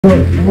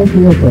Most of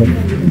your friends.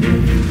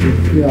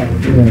 Yeah.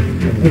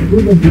 It's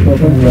good that you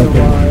talk on your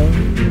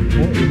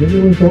when you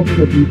will talk to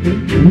the people,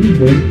 read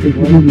them,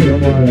 especially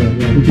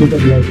to get a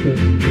blessing.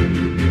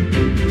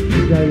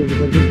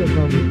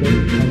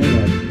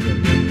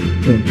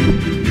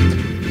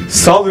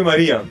 Salve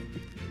Maria!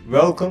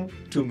 Welcome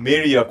to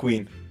Mary Our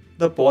Queen,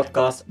 the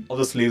podcast of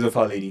the slaves of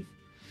Our Lady.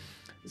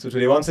 So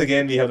today once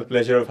again we have the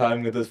pleasure of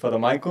having with us Father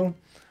Michael.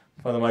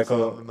 Father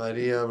Michael Salve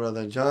Maria,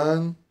 Brother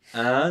John,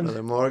 and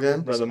Brother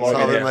Morgan. Brother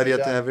Morgan. Salve Yeah. Maria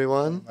to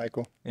everyone.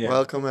 Michael. Yeah.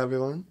 Welcome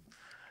everyone.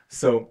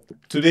 So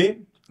today,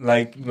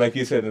 like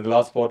you said in the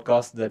last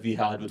podcast that we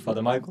had with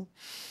Father Michael,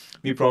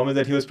 we promised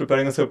that he was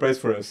preparing a surprise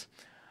for us.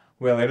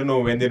 Well, I don't know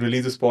when they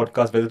release this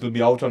podcast, whether it will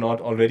be out or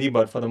not already,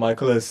 but Father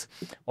Michael has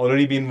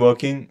already been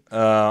working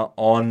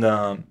on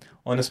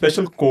a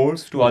special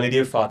course to Our Lady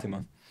of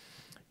Fatima.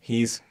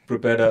 He's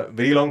prepared a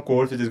very long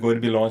course which is going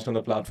to be launched on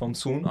the platform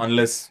soon,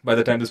 unless by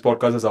the time this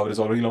podcast is out, it's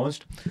already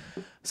launched.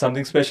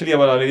 Something specially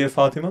about Our Lady of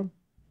Fatima.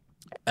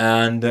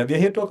 And we are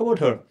here to talk about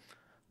her.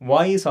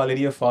 Why is Our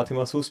Lady of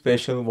Fatima so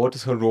special? What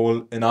is her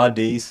role in our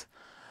days?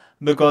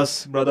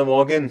 Because Brother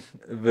Morgan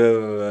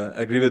will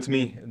agree with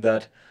me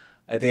that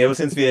I think ever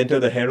since we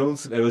entered the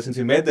Heralds, ever since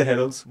we met the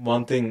Heralds,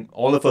 one thing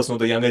all of us know,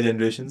 the younger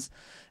generations,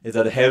 is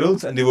that the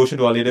Heralds and devotion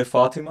to Our Lady of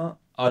Fatima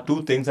are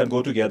two things that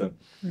go together.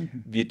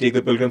 Mm-hmm. We take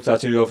the pilgrim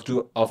statue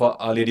of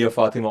Our Lady of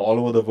Fatima all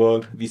over the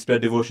world. We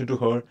spread devotion to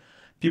her.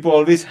 People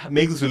always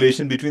make this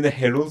relation between the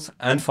Heralds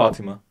and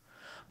Fatima.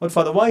 But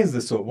Father, why is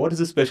this so? What is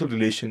the special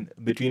relation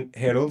between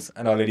Heralds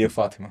and Our Lady of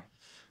Fatima?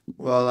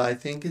 Well, I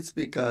think it's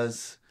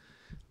because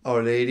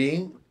Our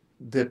Lady,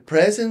 the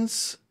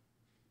presence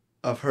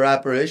of her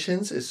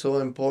apparitions is so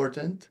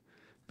important,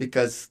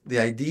 because the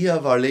idea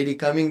of Our Lady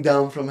coming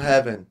down from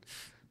heaven,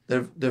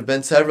 there have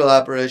been several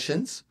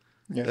apparitions.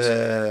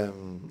 Yes.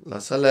 La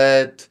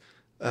Salette,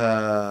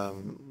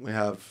 we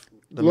have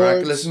the Lourdes,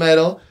 Miraculous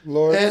Medal,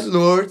 Lourdes. and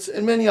Lourdes,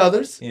 and many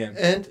others. Yeah.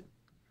 And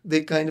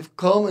they kind of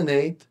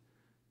culminate,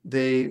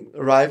 they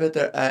arrive at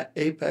their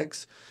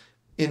apex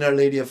in Our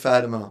Lady of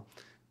Fatima,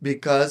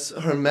 because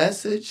her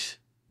message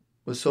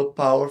was so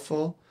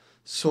powerful,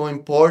 so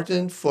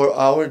important for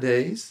our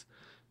days,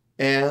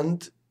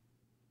 and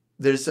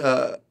there's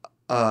an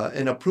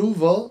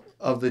approval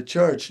of the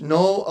Church.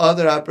 No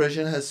other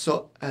apparition has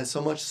so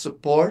much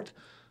support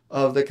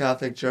of the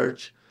Catholic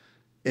Church,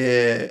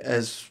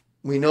 as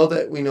we know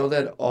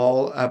that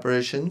all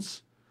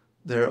apparitions,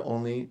 they're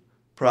only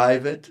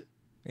private.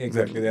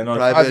 Exactly, they're not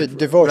private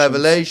devotions.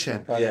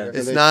 revelation. Yeah.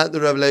 It's not the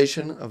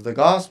revelation of the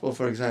gospel,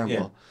 for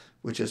example,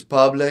 which is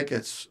public,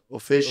 it's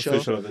official.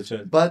 Official of the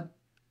Church. But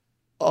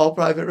all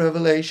private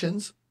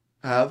revelations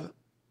have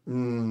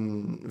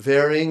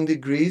varying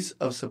degrees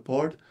of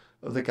support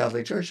of the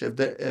Catholic Church. If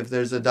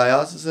there's a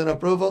diocesan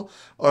approval,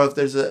 or if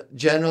there's a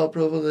general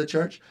approval of the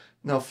Church.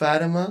 Now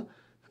Fatima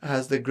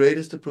has the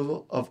greatest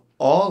approval of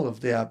all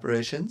of the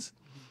apparitions,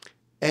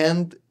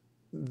 and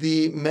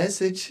the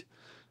message,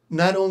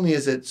 not only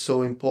is it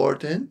so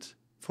important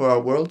for our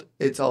world,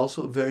 it's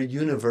also very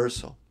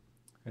universal.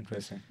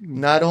 Interesting.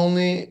 Not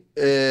only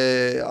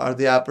are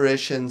the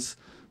apparitions,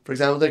 for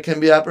example, there can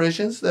be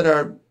apparitions that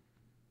are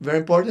very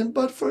important,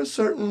 but for a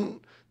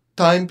certain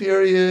time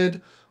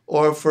period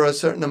or for a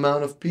certain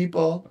amount of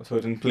people. A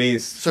certain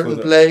place.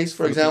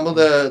 For example,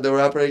 there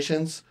were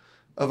apparitions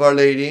of Our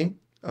Lady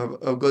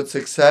of Good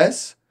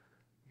Success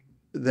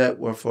that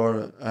were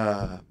for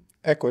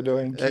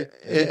Ecuador.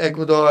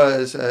 Ecuador,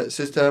 as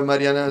Sister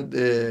Mariana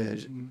de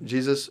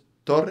Jesus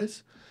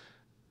Torres.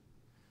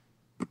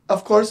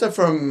 Of course, they're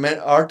from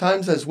our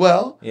times as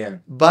well. Yeah.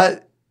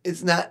 But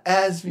it's not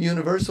as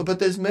universal. But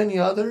there's many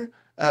other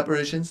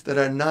apparitions that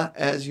are not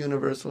as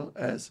universal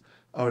as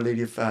Our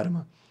Lady of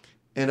Fatima.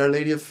 And Our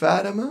Lady of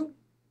Fatima,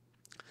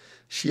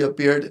 she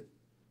appeared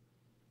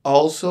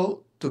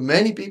also to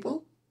many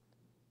people.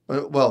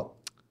 Well,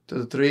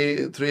 to the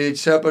three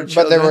shepherd children.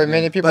 But there were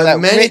many people but that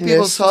many people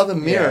witnessed. saw the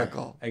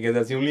miracle. I guess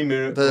that's the only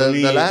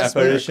The last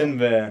apparition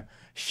where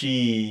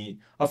she,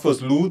 of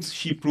course, Lourdes,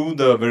 she proved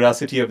the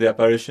veracity of the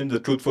apparition, the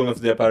truthfulness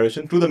of the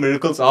apparition, through the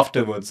miracles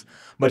afterwards.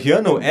 But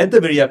here, no, at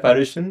the very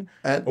apparition,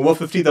 over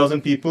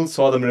 50,000 people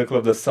saw the miracle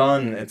of the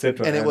sun,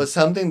 etc. And it was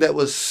something that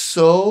was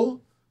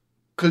so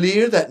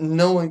clear that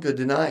no one could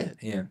deny it.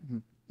 Yeah.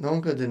 No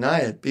one could deny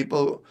it.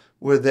 People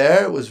were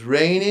there, it was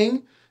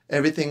raining,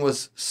 everything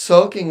was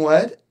soaking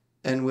wet,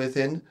 and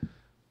within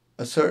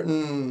a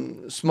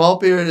certain small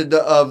period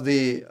of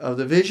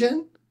the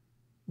vision,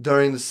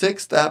 during the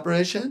 6th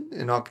apparition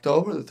in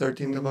October, the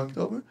 13th of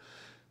October,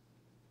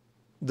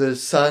 the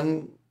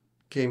sun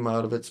came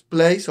out of its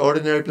place,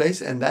 ordinary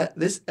place, and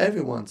this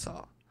everyone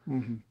saw.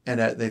 Mm-hmm. And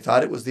they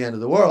thought it was the end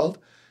of the world.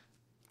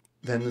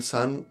 Then the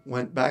sun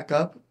went back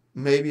up,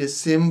 maybe a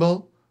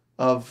symbol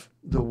of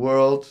the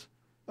world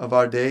of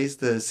our days,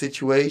 the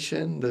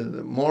situation,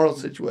 the moral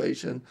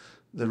situation,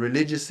 the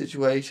religious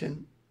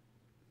situation,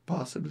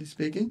 possibly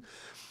speaking.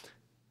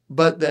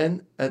 But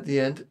then at the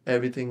end,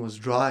 everything was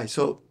dry.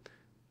 So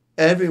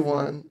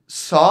everyone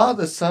saw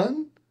the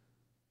sun.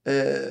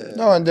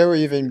 No, and there were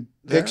even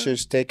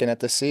pictures taken at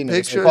the scene. It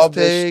was Pictures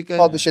taken,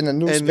 published in the and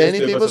newspaper. many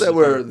people that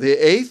were Newspapers.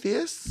 the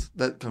atheists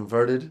that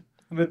converted.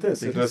 With this,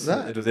 Because of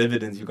that. it was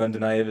evidence. You can't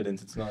deny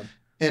evidence. It's not.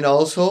 And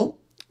also,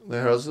 the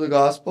Heralds of the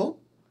Gospel,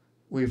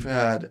 we've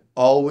had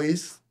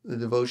always the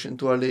devotion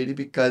to Our Lady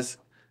because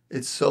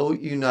it's so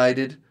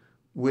united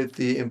with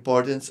the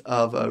importance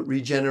of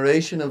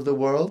regeneration of the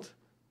world.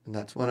 And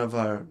that's one of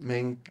our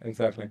main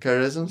Exactly.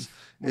 charisms,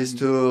 is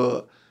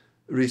to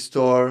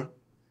restore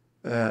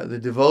the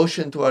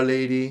devotion to Our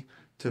Lady,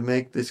 to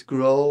make this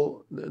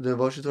grow, the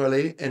devotion to Our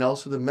Lady, and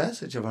also the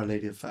message of Our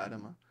Lady of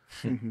Fatima.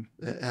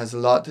 It has a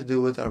lot to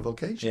do with our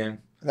vocation. Yeah.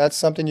 That's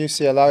something you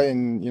see a lot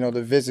in,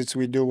 the visits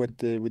we do with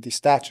the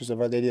statues of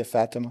Our Lady of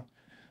Fatima.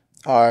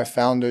 Our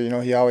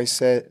founder, he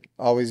always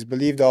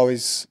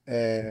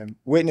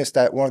witnessed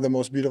that one of the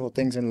most beautiful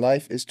things in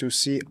life is to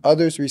see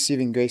others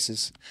receiving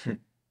graces.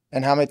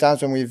 And how many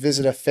times when we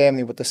visit a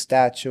family with a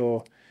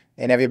statue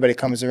and everybody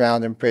comes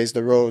around and prays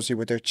the rosary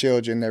with their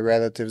children, their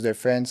relatives, their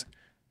friends,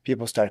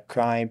 people start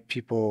crying,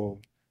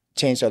 people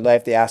change their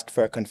life, they ask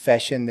for a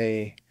confession,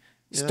 they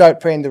start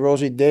praying the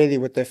rosary daily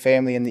with their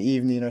family in the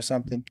evening or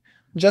something.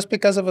 Just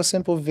because of a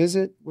simple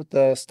visit with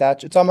the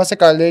statue. It's almost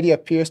like Our Lady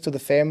appears to the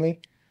family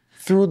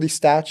through the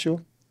statue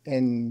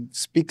and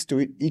speaks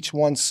to each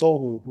one's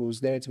soul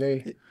who's there. It's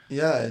very...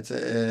 Yeah,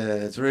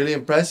 it's really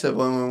impressive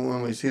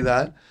when we see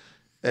that.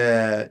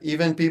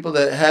 Even people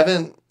that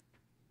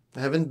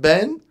haven't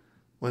been,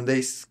 when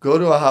they go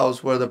to a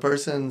house where the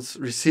person's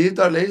received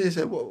Our Lady, they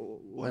say, "Whoa,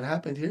 what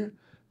happened here?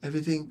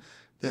 Everything,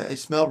 I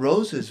smell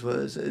roses.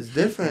 It's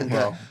different.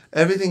 Wow.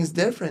 Everything's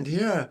different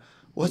here.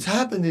 What's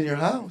happened in your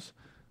house?"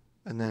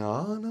 And then,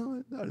 "Oh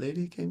no, Our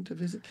Lady came to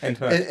visit."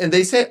 And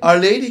they say, "Our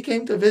Lady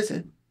came to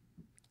visit."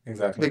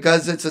 Exactly.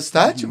 Because it's a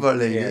statue of Our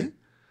Lady. Yeah.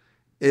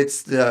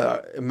 It's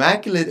the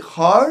Immaculate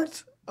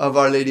Heart of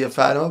Our Lady of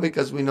Fatima,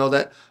 because we know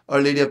that Our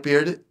Lady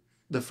appeared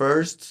the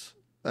first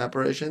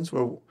apparitions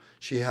where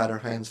she had her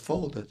hands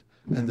folded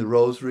and the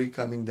rosary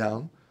coming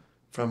down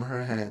from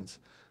her hands.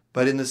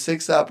 But in the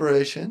sixth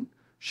apparition,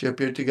 she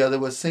appeared together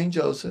with Saint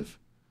Joseph,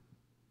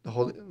 the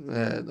Holy,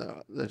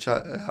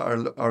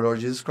 our Lord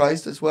Jesus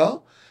Christ as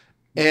well,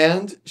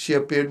 and she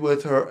appeared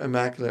with her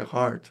Immaculate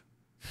Heart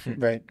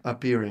Right.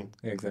 appearing.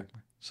 Exactly.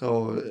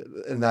 So,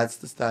 and that's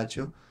the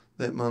statue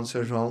that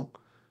Montserrat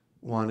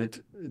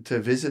wanted to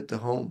visit the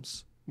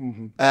homes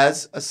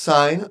as a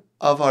sign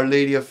of Our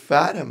Lady of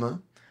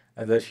Fatima.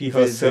 And that she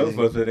herself Visiting.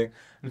 was visiting.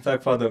 In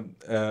fact, Father,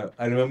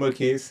 I remember a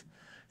case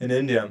in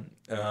India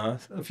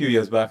a few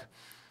years back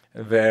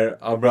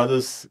where our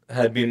brothers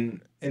had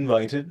been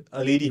invited,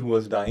 a lady who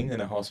was dying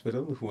in a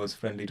hospital, who was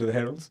friendly to the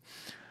heralds.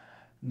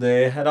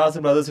 They had asked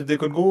the brothers if they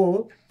could go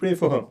over, pray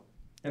for her.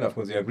 And of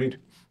course, they agreed.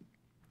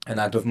 An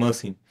act of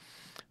mercy.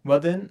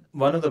 But then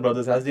one of the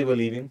brothers, as they were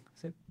leaving,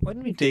 said, "Why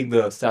don't we take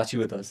the statue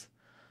with us?"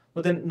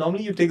 But then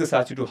normally you take the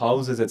statue to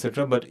houses,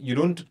 etc., but you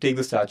don't take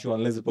the statue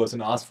unless the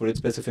person asks for it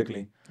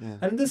specifically. Yeah.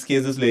 And in this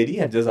case, this lady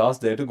had just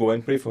asked there to go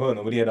and pray for her.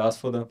 Nobody had asked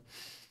for the...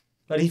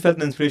 But he felt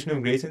an inspiration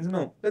of grace and said,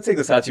 "No, let's take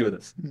the statue with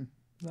us."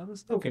 That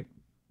was okay.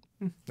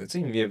 Let's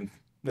see, we're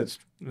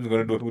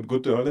going to do it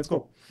good to her, let's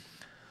go.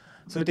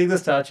 So we take the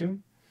statue,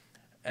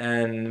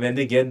 and when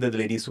they get there, the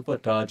lady is super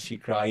touched, she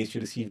cries, she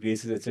receives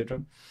graces,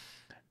 etc.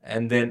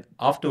 And then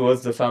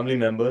afterwards, the family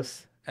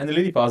members, and the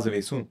lady passed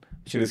away soon.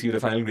 She received a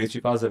final grace,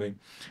 she passed away.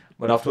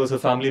 But afterwards, the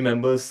family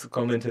members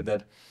commented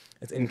that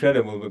it's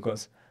incredible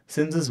because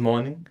since this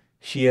morning,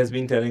 she has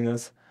been telling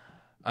us,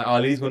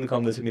 "Our Lady is going to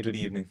come visit me to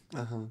the evening."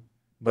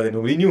 But then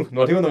nobody knew,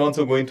 not even the ones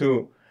who were going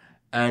to.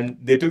 And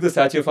they took the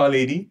statue of Our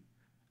Lady,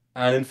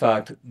 and in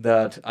fact,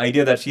 that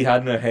idea that she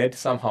had in her head,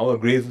 somehow a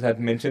grace had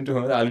mentioned to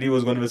her that Our Lady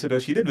was going to visit her.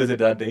 She did visit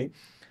that day.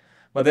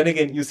 But then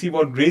again, you see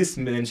what grace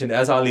mentioned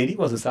as Our Lady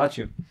was a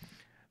statue.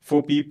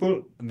 For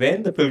people,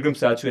 when the pilgrim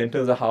statue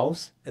enters a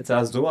house, it's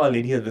as though Our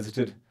Lady has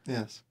visited.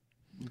 Yes.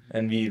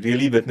 And we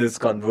really witness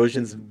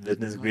conversions,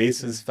 witness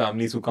graces,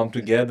 families who come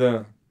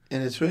together.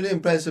 And it's really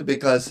impressive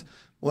because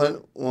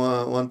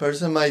one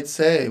person might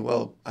say,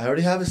 "Well, I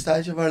already have a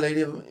statue of Our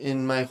Lady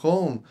in my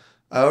home.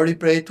 I already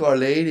prayed to Our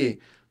Lady.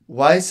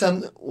 Why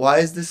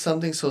is this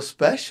something so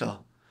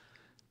special?"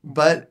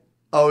 But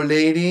Our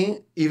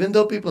Lady, even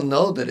though people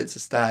know that it's a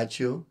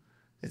statue,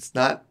 it's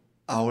not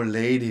Our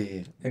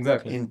Lady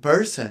Exactly. in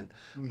person.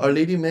 Our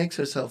Lady makes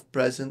herself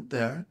present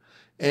there.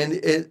 And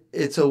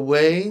it's a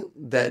way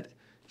that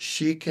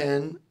she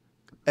can,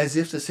 as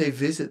if to say,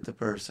 visit the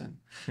person.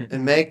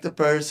 And make the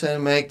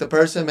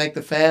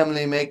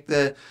family,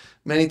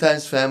 many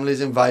times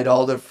families invite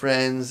all their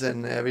friends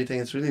and everything.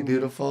 It's really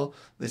beautiful.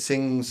 They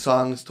sing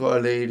songs to Our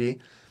Lady.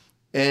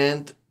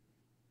 And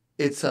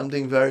it's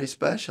something very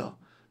special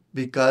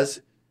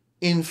because,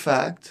 in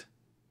fact,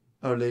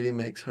 Our Lady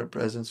makes her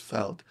presence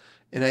felt.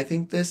 And I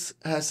think this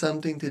has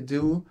something to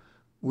do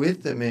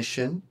with the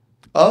mission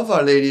of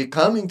Our Lady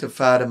coming to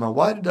Fatima.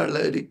 Why did Our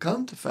Lady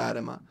come to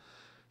Fatima?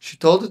 She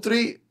told the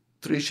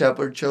three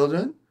shepherd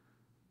children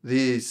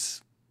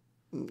these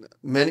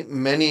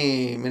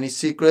many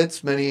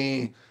secrets,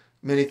 many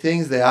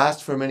things. They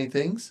asked for many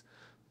things,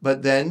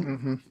 but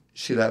then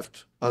she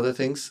left other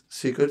things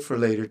secret for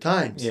later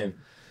times. Yeah.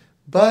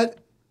 But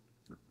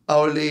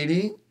Our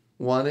Lady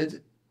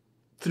wanted,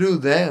 through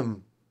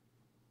them,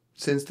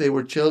 since they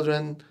were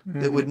children,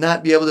 they would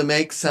not be able to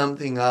make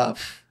something up.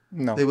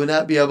 No. They would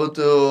not be able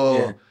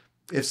to,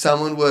 if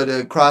someone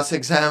would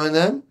cross-examine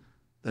them,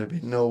 there'd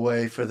be no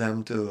way for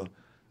them to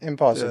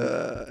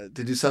Impossible.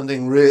 to do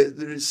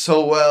something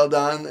so well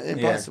done,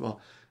 impossible.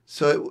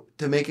 So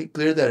to make it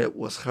clear that it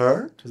was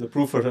her. It was a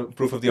proof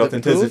of the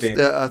authenticity.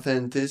 The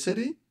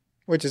authenticity.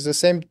 Which is the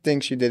same thing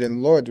she did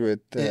in Lourdes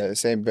with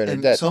Saint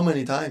Bernadette. And so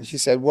many times. She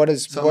said, "What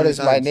is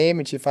my name?"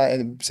 And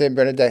and Saint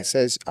Bernadette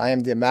says, "I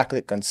am the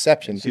Immaculate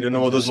Conception." She didn't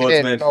know what those She words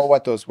didn't meant. know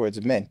what those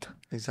words meant.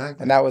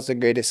 Exactly. And that was the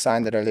greatest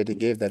sign that Our Lady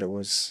gave, that it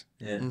was.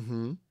 Yeah.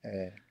 Mm-hmm.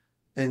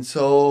 And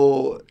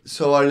so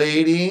Our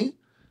Lady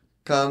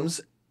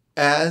comes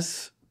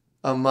as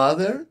a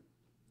mother,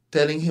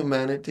 telling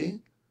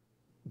humanity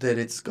that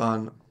it's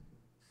gone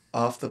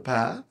off the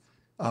path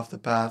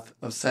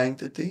of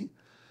sanctity.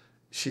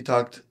 She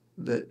talked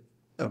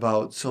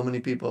about so many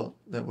people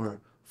that were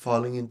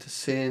falling into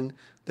sin,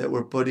 that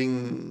were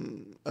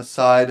putting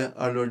aside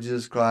our Lord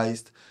Jesus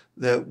Christ,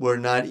 that were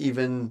not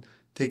even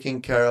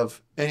taking care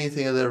of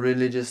anything of their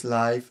religious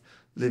life,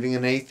 living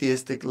an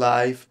atheistic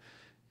life,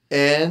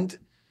 and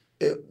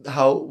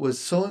how it was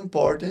so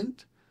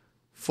important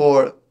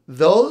for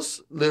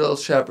those little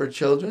shepherd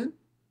children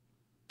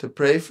to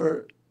pray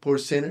for poor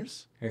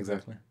sinners.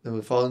 Exactly. That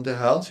would fall into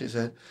hell, she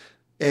said,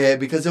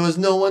 because there was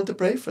no one to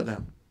pray for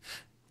them.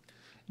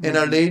 And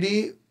Our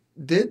Lady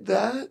did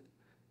that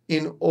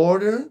in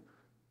order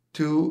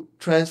to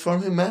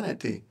transform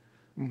humanity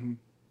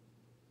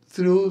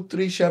through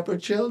 3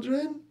 shepherd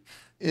children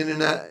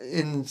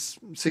in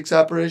 6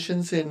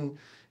 apparitions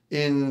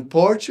in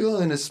Portugal,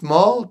 in a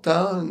small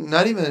town,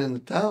 not even in the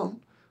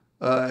town,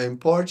 in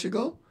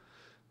Portugal,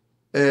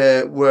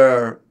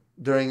 where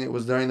it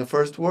was during the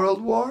First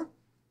World War,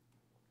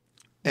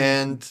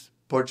 and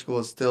Portugal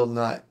was still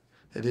not.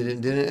 It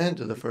didn't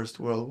enter the First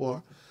World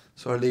War,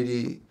 so Our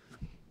Lady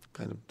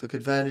kind of took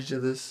advantage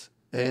of this,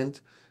 and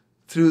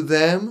through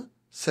them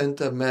sent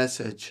a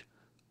message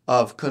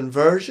of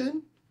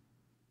conversion,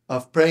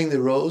 of praying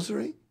the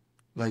rosary,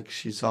 like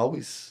she's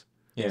always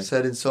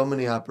said in so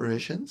many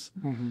apparitions,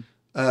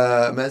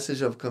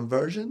 message of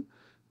conversion,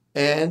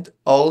 and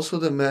also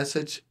the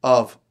message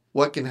of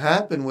what can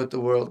happen with the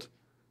world,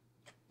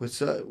 which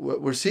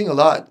we're seeing a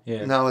lot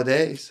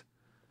nowadays.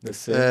 The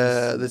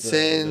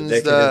sins,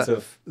 the decadence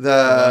of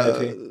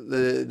humanity.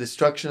 the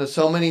destruction of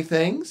so many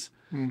things,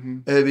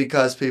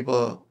 because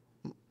people,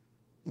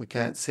 we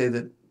can't say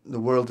that the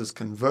world is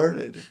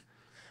converted.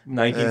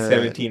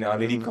 1917, Our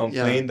Lady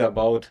complained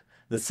about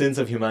the sins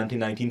of humanity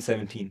in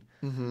 1917.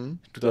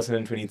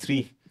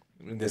 2023,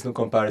 there's no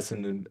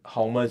comparison in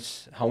how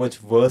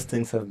much worse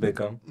things have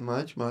become.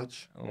 Much.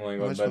 Oh my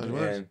God, much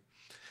worse.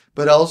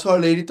 But also Our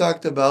Lady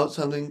talked about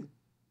something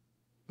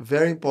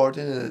very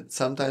important, and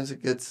sometimes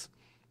it gets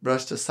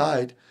brushed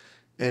aside,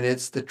 and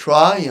it's the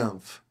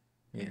triumph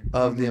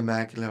of the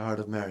Immaculate Heart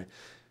of Mary.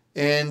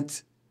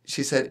 And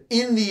she said,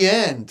 in the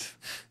end,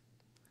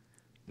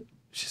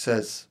 she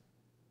says,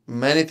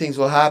 many things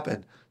will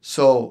happen.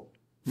 So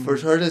for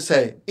her to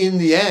say, in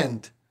the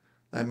end,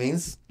 that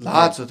means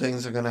lots of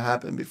things are going to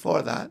happen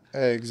before that.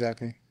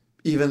 Exactly.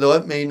 Even though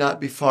it may not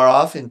be far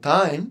off in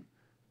time,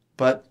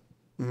 but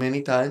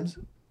many times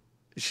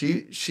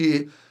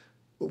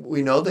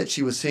we know that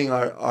she was seeing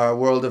our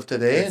world of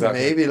today, and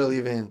maybe it'll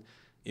even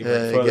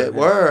get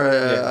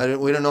worse.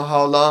 We don't know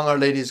how long Our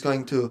Lady is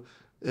going to...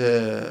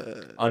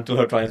 until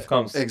her triumph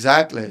comes.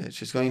 Exactly.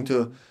 She's going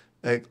to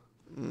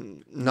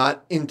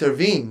not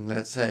intervene,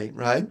 let's say,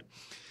 right?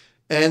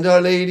 And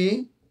Our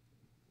Lady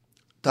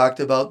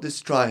talked about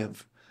this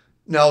triumph.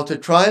 Now, to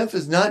triumph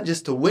is not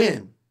just to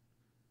win,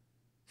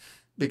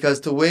 because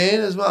to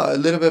win is, well, a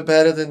little bit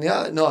better than the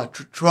other. No,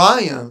 to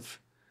triumph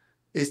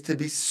is to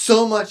be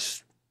so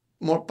much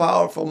more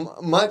powerful,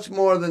 much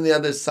more than the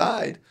other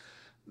side,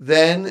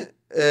 then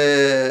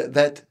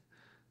that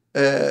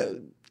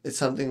it's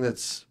something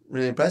that's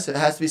really impressive. It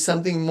has to be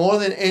something more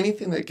than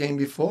anything that came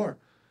before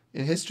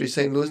in history.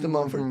 St. Louis de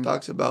Montfort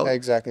talks about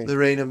the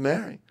reign of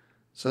Mary.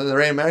 So the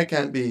reign of Mary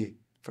can't be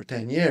for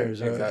 10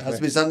 years. Or it has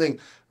to be something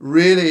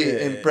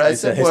really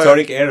impressive. It's a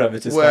historic era,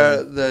 which is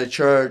where the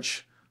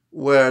Church,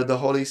 where the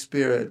Holy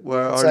Spirit,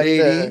 where Our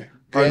Lady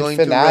are going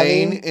to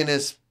reign in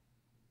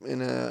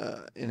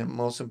a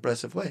most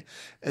impressive way.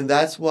 And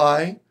that's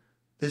why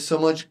there's so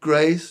much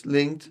grace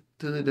linked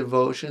to the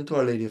devotion to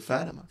Our Lady of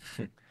Fatima.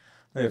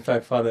 In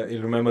fact, Father,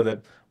 you remember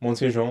that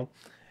Monsieur Jean,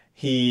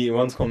 he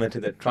once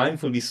commented that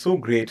triumph will be so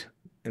great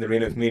in the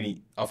reign of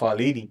Mary, of Our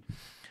Lady,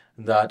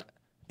 that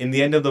in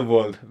the end of the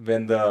world,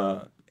 when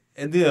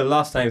in the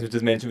last times which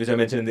I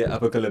mentioned in the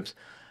Apocalypse,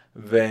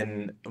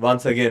 when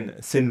once again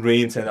sin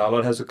reigns and our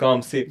Lord has to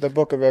come save the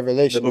Book of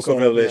Revelation. The Book of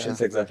Revelations,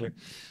 exactly.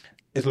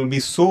 It will be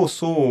so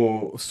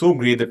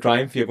great, the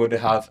triumph we are going to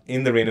have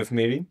in the reign of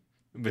Mary,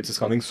 which is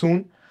coming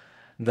soon,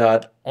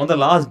 that on the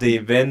last day,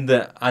 when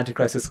the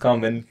Antichrist has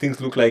come, when things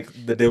look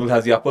like the devil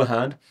has the upper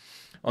hand,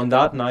 on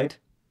that night,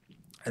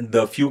 And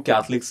the few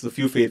Catholics, the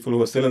few faithful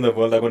who are still in the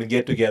world are going to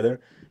get together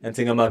and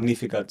sing a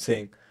Magnificat,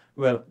 saying,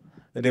 well,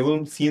 the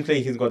devil seems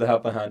like he's got the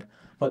upper hand.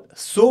 But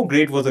so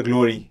great was the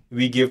glory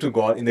we gave to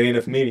God in the reign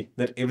of Mary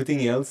that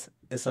everything else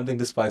is something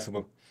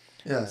despisable.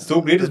 Yeah.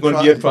 So great is going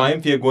to be a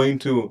triumph. We are going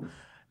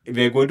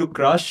to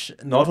crush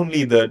not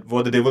only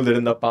what the devil did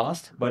in the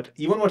past, but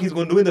even what he's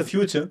going to do in the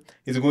future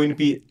is going to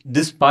be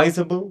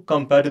despisable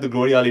compared to the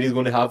glory Our Lady is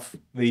going to have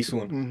very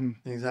soon.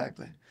 Mm-hmm.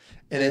 Exactly.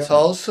 And it's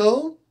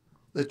also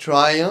the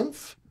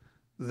triumph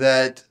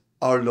that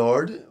our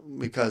Lord,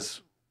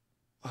 because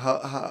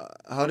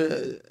how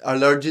did our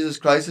Lord Jesus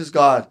Christ is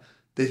God?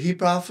 Did he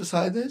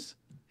prophesy this?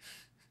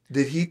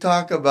 Did he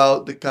talk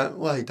about he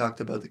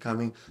talked about the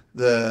coming,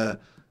 the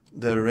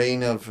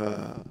reign of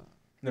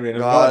The reign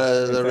of God.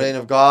 God. The reign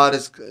of God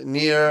is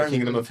near. The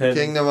kingdom of heaven.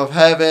 Kingdom of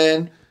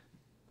heaven.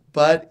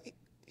 But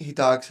he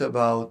talks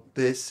about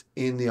this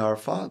in the Our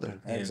Father.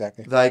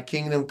 Exactly. Thy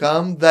kingdom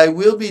come, thy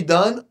will be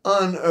done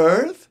on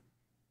earth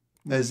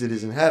as it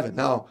is in heaven.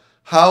 Now,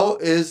 how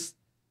is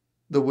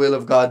the will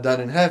of God done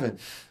in heaven?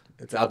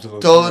 It's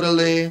absolutely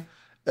Totally,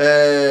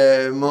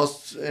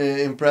 most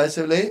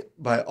impressively,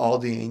 by all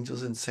the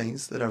angels and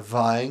saints that are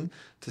vying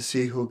to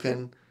see who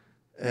can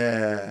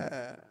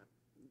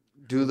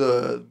do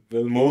the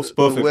most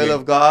perfectly. The will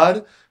of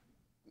God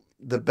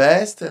the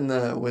best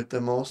and with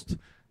the most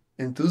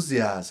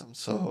enthusiasm.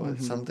 So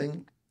it's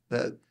something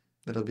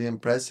that'll be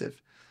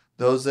impressive.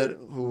 Those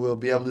who will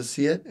be able to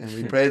see it, and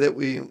we pray that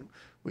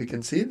we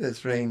can see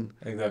this reign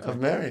of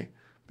Mary,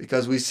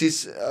 because we see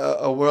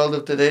a world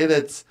of today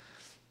that's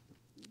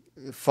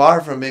far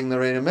from being the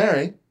reign of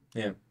Mary.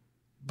 Yeah.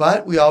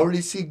 But we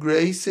already see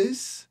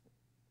graces,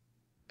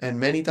 and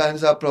many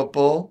times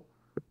apropos,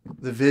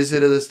 the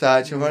visit of the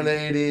statue of Our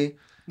Lady,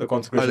 the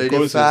consecration Our Lady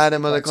courses. of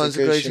Fatima, the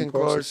consecration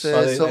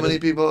courses. So many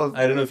people.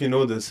 I don't know if you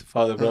know this,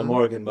 Father Brown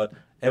Morgan, but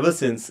ever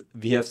since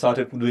we have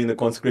started doing the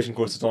consecration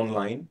courses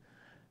online,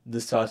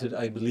 this started,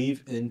 I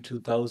believe, in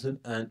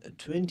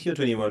 2020 or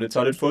 21. It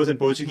started first in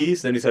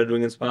Portuguese, then we started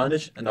doing in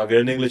Spanish, and now we're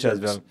in English as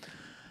well.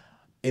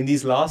 In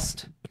these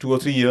last 2 or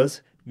 3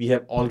 years, we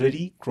have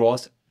already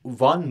crossed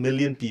 1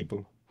 million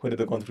people who did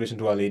the consecration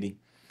to Our Lady.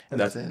 And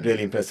that's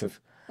really impressive.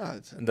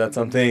 And that's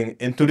something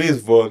in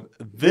today's world,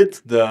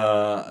 with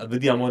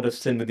the amount of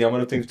sin, with the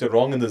amount of things that are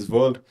wrong in this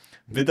world,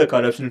 with the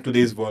corruption in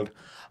today's world,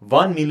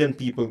 1 million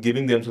people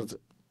giving themselves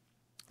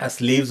as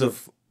slaves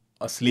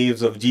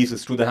of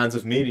Jesus through the hands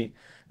of Mary,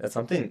 that's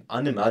something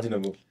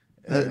unimaginable.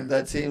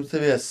 That seems to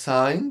be a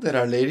sign that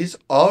Our Lady's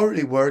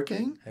already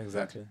working.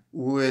 Exactly.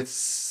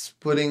 With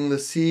putting the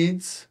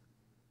seeds.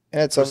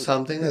 And it's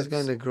something that's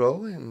going to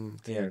grow, and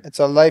it's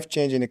a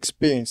life-changing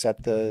experience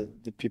that the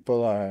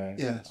people are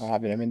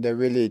having. I mean, they're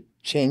really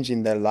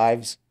changing their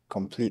lives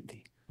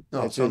completely.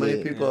 No, so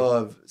many people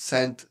have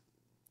sent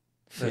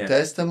their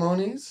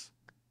testimonies.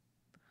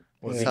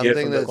 What we get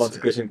from the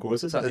consecration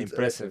courses are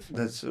impressive.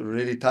 That's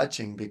really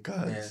touching,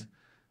 because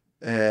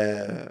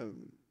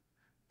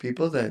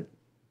people that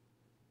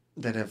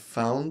have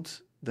found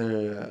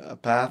a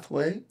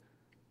pathway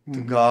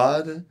to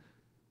God,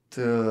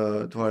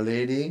 to Our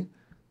Lady,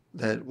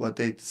 that what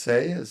they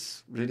say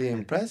is really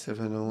impressive,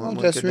 and one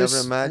could never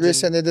imagine.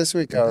 Recently this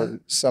week,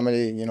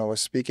 somebody was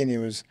speaking. He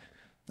was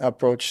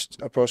approached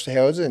the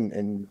Heralds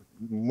and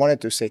wanted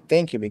to say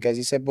thank you, because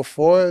he said,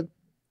 before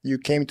you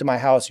came to my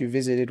house, you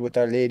visited with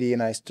Our Lady,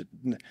 and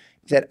he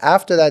said,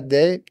 after that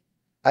day,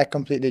 I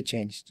completely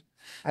changed.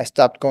 I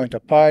stopped going to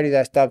parties.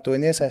 I stopped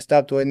doing this. I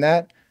stopped doing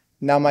that.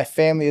 Now my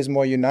family is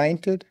more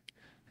united.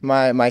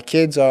 My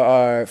kids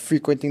are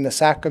frequenting the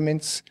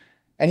sacraments,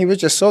 and he was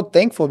just so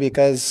thankful,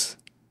 because.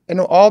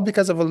 All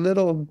because of a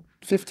little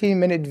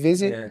 15-minute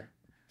visit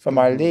from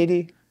Our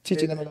Lady,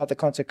 teaching them about the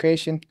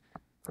consecration,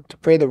 to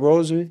pray the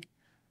rosary.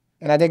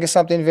 And I think it's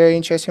something very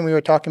interesting. We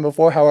were talking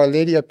before how Our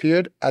Lady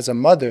appeared as a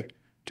mother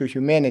to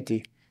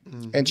humanity.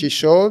 And she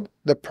showed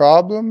the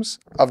problems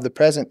of the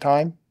present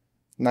time,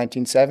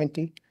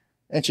 1970.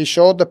 And she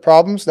showed the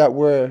problems that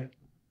were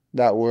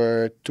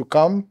to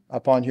come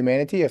upon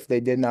humanity if they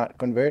did not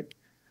convert.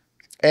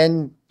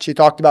 And she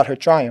talked about her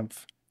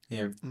triumph.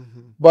 Yeah.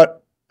 But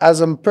as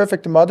a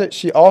perfect mother,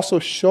 she also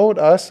showed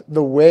us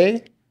the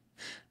way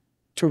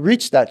to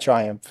reach that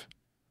triumph.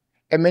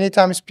 And many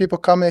times people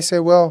come and they say,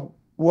 well,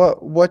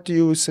 what do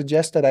you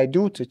suggest that I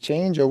do to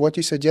change? Or what do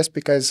you suggest,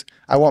 because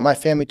I want my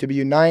family to be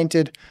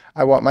united.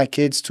 I want my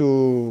kids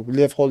to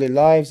live holy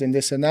lives and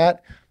this and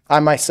that. I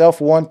myself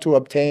want to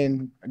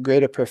obtain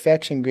greater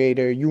perfection,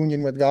 greater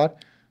union with God.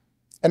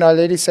 And Our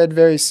Lady said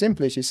very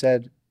simply, she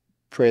said,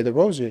 pray the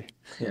rosary.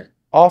 Yeah.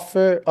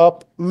 Offer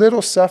up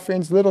little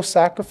sufferings, little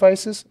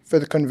sacrifices for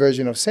the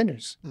conversion of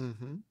sinners.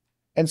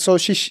 And so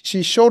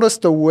she showed us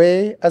the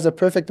way as a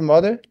perfect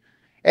mother.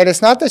 And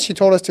it's not that she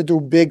told us to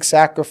do big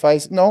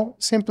sacrifice. No,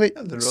 simply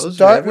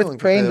start with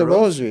praying the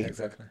rosary.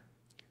 Exactly.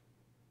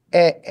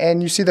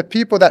 And you see, the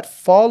people that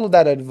follow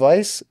that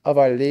advice of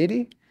Our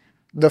Lady,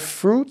 the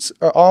fruits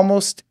are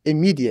almost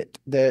immediate.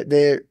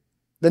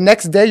 The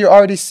next day, you're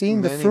already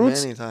seeing the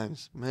fruits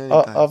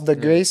of the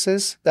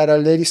graces that Our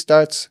Lady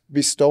starts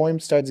bestowing,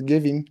 starts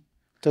giving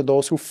to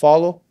those who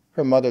follow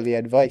her motherly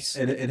advice.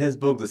 In his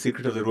book, The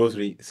Secret of the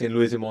Rosary, St.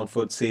 Louis de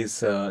Montfort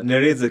says,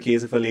 narrates the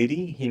case of a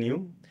lady he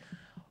knew,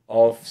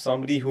 of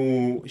somebody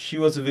who, she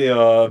was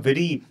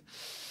very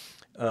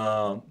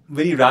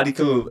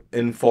radical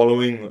in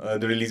following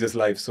the religious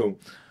life. So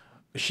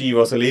she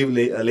was a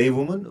lay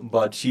woman,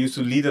 but she used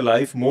to lead a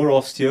life more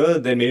austere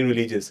than many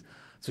religious.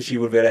 So she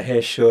would wear a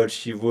hair shirt,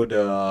 she would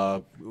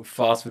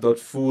fast without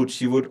food,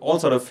 she would all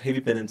sort of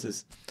heavy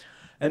penances.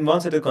 And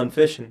once at a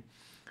confession,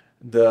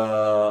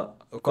 the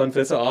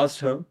confessor asked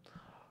her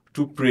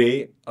to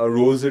pray a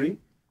rosary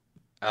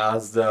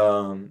as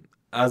the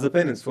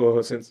penance for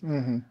her sins.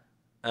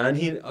 And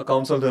he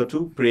counseled her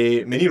to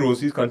pray many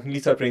rosaries, continually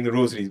start praying the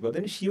rosaries. But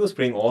then she was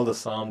praying all the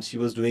psalms, she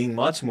was doing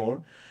much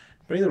more.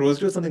 Praying the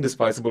rosary was something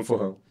despicable for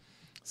her.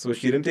 So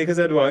she didn't take his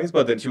advice,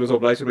 but then she was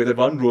obliged to pray that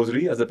one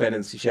rosary as a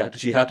penance. She had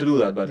to do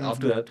that, but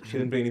after that, she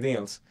didn't pray anything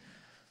else.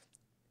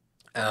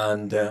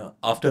 And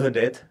after her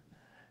death,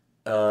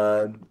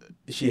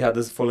 she had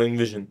this following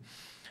vision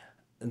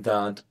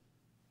that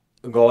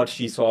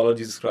she saw Lord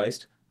Jesus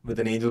Christ with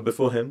an angel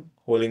before him,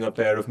 holding a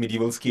pair of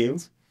medieval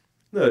scales.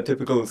 The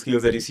typical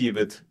scales that you see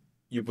with,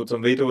 you put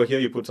some weight over here,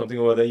 you put something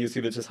over there, you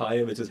see which is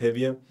higher, which is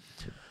heavier.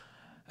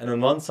 And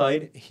on one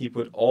side, he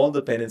put all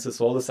the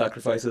penances, all the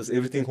sacrifices,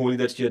 everything holy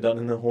that she had done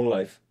in her whole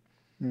life.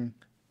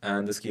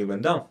 And the scale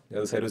went down. The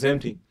other side was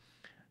empty.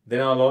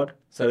 Then our Lord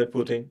started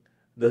putting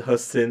her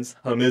sins,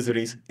 her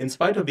miseries, in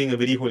spite of being a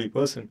very holy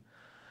person.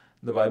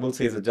 The Bible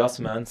says a just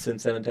man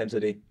sins 7 times a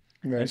day.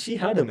 Right. And she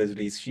had her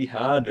miseries. She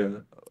had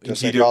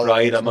Just interior like all of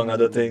pride, us. among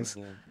other things.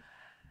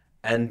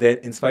 And then,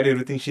 in spite of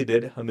everything she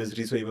did, her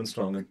miseries were even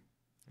stronger.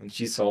 And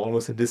she saw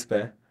almost in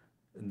despair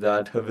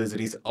that her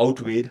miseries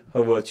outweighed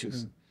her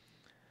virtues.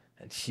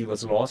 And she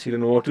was lost. She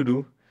didn't know what to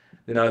do.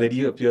 Then Our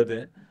Lady appeared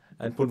there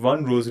and put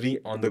one rosary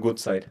on the good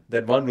side.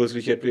 That one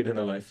rosary she had prayed in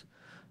her life.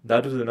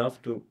 That was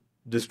enough to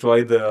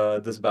destroy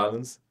this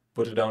balance,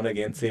 put it down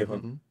again, save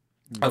her.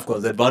 Of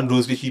course, that one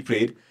rosary she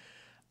prayed,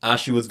 as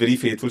she was very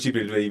faithful, she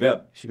prayed it very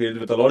well. She prayed it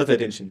with a lot of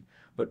attention.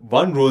 But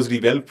one rosary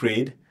well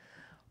prayed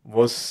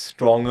was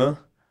stronger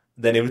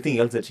than everything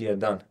else that she had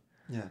done.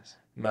 Yes.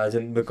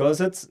 Imagine, because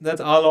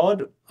that's our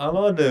Lord. Our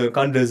Lord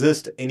can't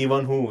resist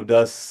anyone who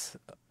does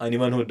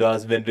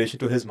veneration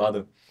to his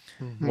mother.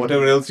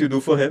 Whatever else you do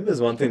for him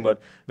is one thing,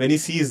 but when he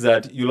sees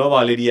that you love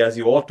Our Lady as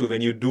you ought to,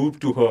 when you do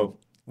to her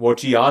what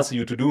she asks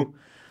you to do,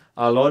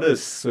 our Lord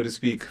is, so to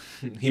speak,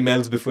 he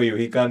melts before you.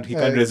 He can't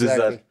resist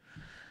Exactly. that.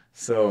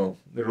 So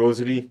the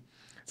rosary,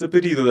 it's a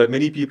pity though that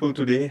many people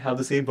today have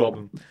the same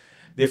problem.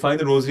 They find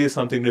the rosary as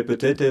something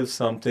repetitive,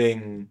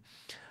 something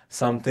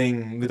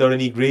without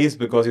any grace,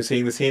 because you're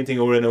saying the same thing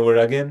over and over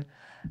again.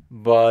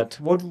 But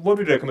what would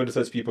you recommend to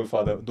such people,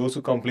 Father? Those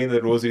who complain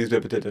that rosary is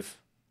repetitive.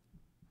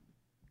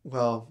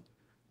 Well,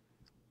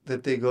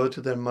 that they go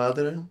to their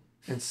mother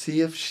and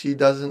see if she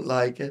doesn't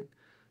like it,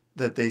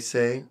 that they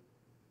say,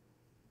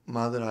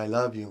 Mother, I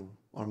love you,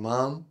 or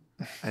Mom,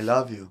 I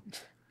love you.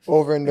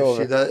 Over and If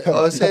over. she does,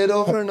 or say it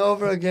over and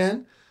over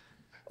again,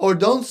 or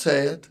don't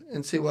say it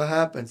and see what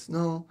happens.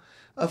 No,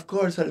 of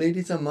course, Our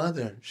Lady's a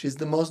mother. She's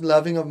the most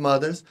loving of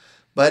mothers,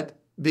 but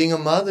being a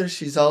mother,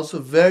 she's also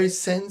very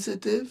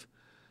sensitive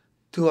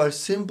to our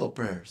simple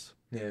prayers.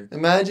 Yeah.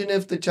 Imagine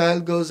if the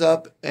child goes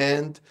up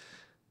and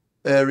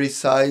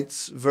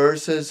recites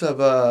verses of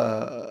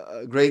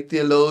a great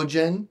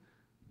theologian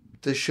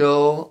to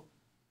show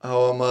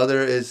how a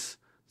mother is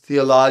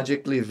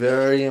theologically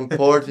very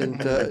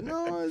important.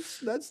 No,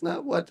 that's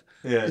not what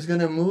Yeah. is going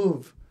to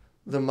move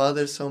the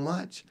mother so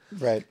much.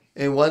 Right.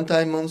 And one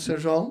time, Monsieur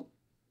Jean,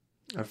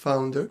 our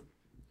founder,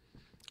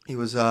 he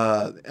was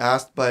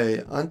asked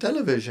on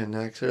television,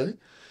 actually,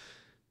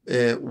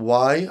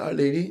 why Our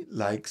Lady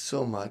likes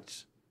so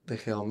much the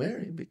Hail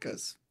Mary,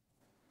 because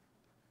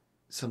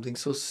something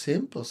so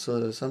simple,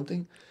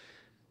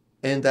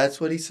 and that's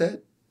what he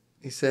said.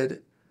 He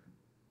said,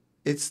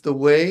 it's the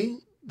way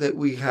that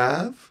we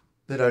have,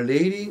 that Our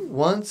Lady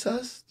wants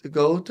us to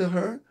go to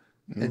her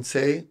and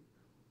say,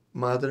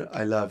 Mother,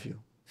 I love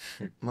you.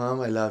 Mom,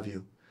 I love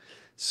you.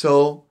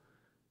 So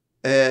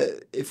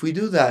if we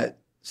do that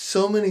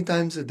so many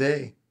times a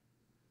day,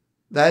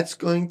 that's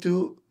going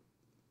to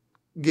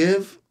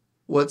give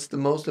what's the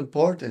most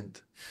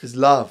important, is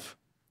love.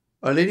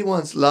 Our Lady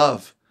wants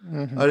love.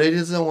 Our Lady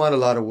doesn't want a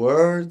lot of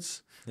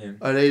words. Yeah.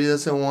 Our Lady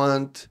doesn't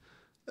want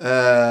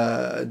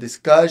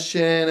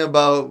discussion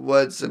about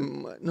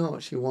no,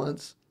 she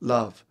wants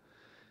love.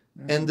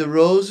 And the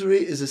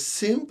rosary is a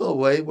simple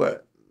way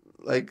where,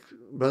 like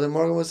Brother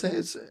Morgan was saying,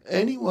 it's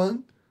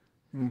anyone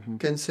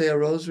can say a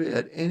rosary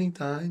at any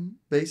time,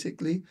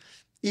 basically.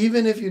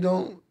 Even if you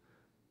don't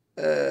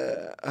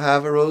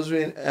have a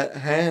rosary at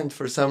hand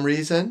for some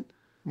reason,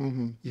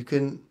 you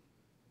can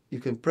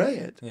pray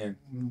it. Yeah.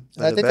 And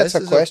I the think that's best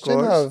a is, question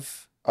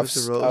course, of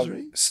with the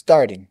rosary.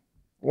 starting.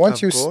 Once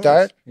Of you course.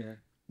 start, Yeah.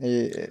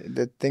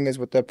 the thing is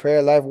with the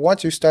prayer life,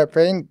 once you start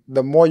praying,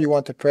 the more you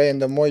want to pray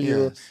and the more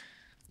you... Yes.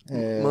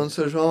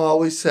 Monsieur Jean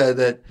always said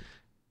that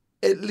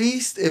at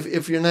least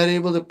if you're not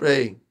able to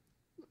pray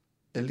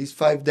at least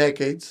 5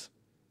 decades,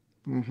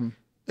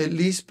 at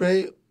least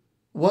pray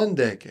 1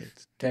 decade,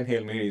 10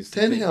 Hail Marys.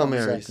 10 Hail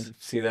Marys. Exactly.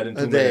 See that in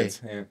a 2 day.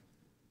 minutes. Yeah.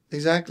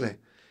 Exactly.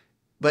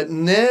 But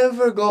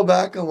never go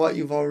back on what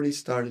you've already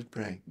started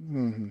praying.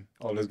 Hmm.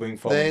 Always going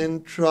forward.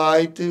 Then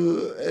try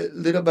to,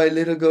 little by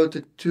little, go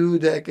to 2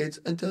 decades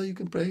until you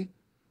can pray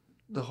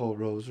the whole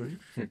rosary.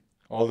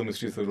 All the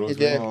mysteries of the Rosary.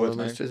 gave- All the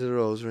mysteries of the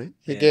rosary.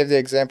 He Yeah. gave the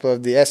example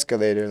of the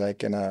escalator,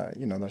 like in a,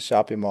 the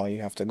shopping mall.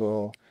 You have to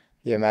go.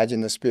 You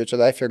imagine the spiritual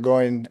life. You're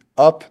going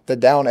up the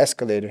down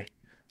escalator.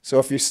 So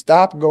if you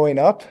stop going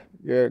up,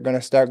 you're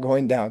gonna start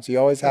going down. So you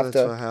always have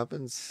That's to what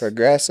happens.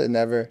 progress and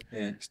never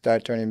Yeah.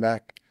 start turning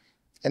back.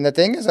 And the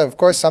thing is, of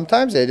course,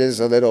 sometimes it is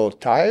a little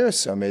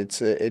tiresome.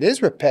 It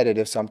is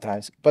repetitive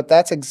sometimes, but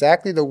that's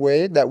exactly the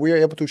way that we are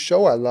able to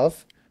show our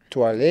love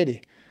to Our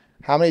Lady.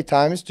 How many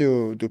times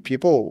do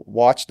people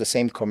watch the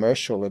same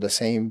commercial or the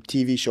same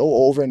TV show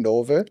over and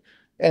over,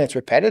 and it's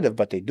repetitive,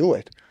 but they do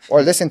it,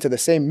 or listen to the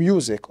same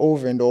music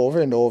over and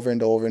over and over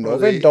and over and Or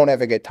over, and don't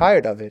ever get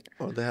tired of it?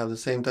 Or they have the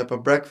same type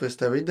of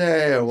breakfast every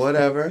day or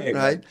whatever, Exactly.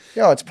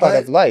 right? It's part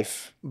But- of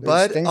life. There's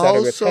But things that are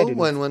also, repetitive.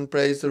 when one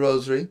prays the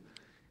rosary,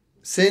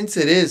 since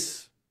it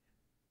is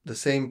the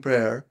same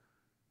prayer,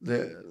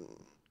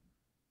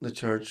 the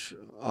church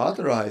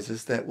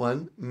authorizes that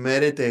one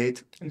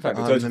meditate In fact,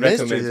 the on church the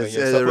recommends mysteries. that you're It's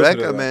supposed to do that.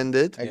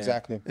 recommended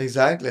Exactly.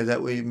 exactly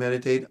that we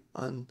meditate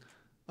on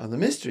the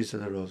mysteries of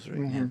the rosary.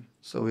 Mhm.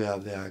 So we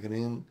have the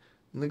agony in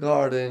the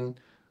garden,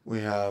 we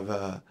have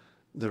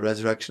the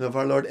resurrection of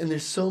our Lord, and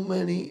there's so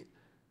many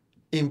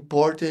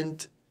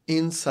important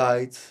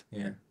insights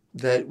Yeah.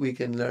 that we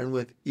can learn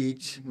with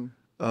each Mhm.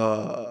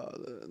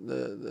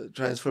 the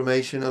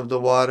transformation of the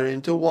water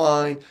into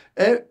wine,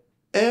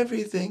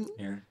 everything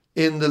Yeah.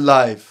 in the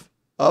life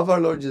of our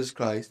Lord Jesus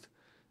Christ,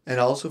 and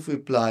also if we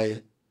apply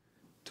it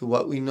to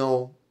what we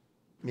know,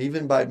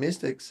 even by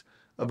mystics,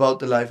 about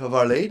the life of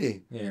Our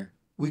Lady, Yeah.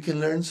 we can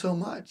learn so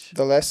much.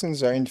 The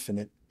lessons are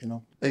infinite.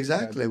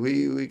 Exactly.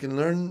 We can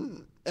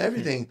learn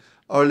everything.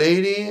 Our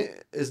Lady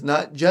is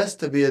not just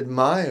to be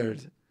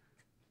admired,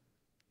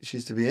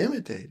 she's to be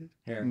imitated.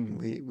 Yeah.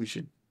 We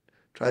should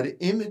try to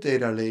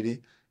imitate Our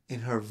Lady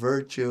in her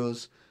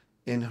virtues,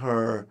 in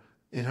her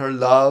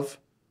love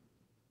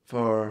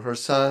for her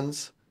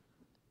sons,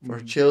 for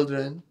her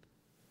children.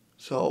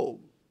 So,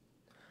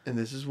 and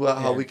this is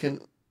how Yeah. we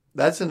can.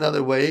 That's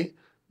another way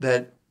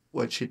that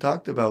what she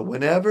talked about.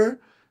 Whenever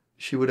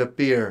she would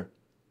appear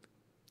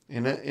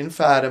in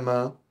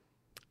Fatima,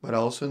 but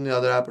also in the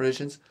other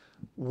apparitions,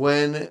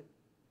 when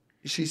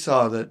she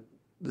saw that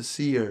the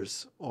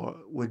seers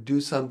would do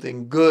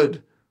something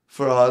good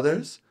for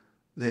others,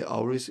 they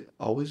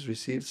always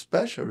received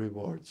special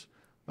rewards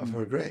of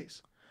her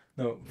grace.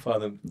 No,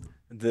 Father,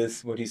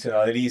 this, what he said,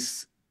 Our Lady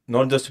is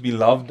not just to be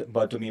loved,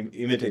 but to be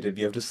imitated.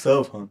 We have to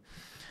serve her.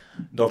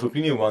 Dr.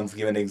 Plinio once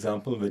gave an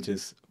example which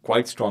is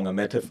quite strong, a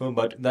metaphor,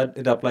 but that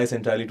it applies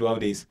entirely to our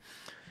days.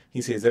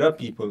 He says there are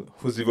people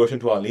whose devotion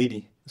to Our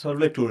Lady is sort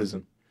of like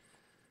tourism.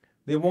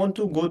 They want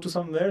to go to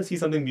somewhere, see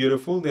something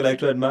beautiful, they like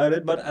to admire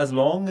it, but as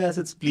long as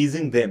it's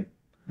pleasing them.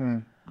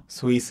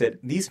 So he said,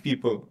 these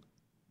people,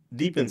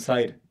 deep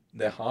inside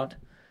their heart,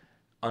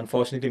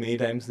 unfortunately, many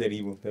times they're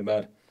evil, they're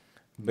bad.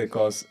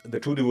 Because the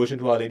true devotion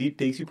to Our Lady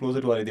takes you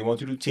closer to Our Lady. They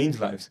want you to change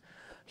lives.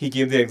 He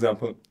gave the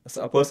example.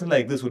 A person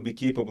like this would be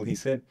capable, he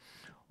said,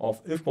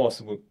 of, if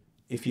possible,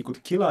 if he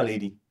could kill Our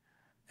Lady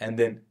and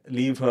then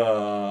leave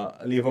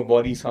her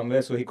body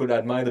somewhere so he could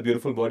admire the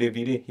beautiful body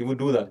every day, he would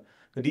do that.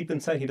 But deep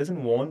inside, he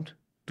doesn't want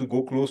to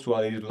go close to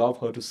Our Lady, to love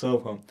her, to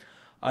serve her.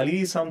 Our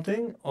Lady is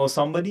something or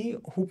somebody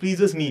who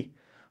pleases me.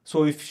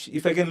 So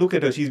if I can look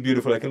at her, she's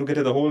beautiful. I can look at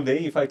her the whole day.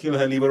 If I kill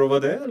her, leave her over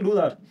there, I'll do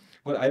that.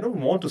 But I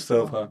don't want to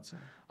serve her.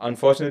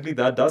 Unfortunately,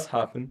 that does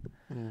happen.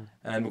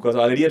 And because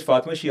Our Lady at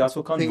Fatima, she asked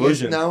for Thing is,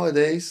 conversion.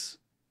 nowadays,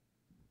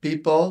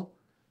 people,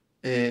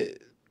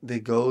 they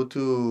go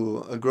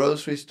to a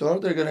grocery store,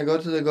 they're going to go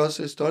to the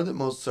grocery store that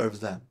most serves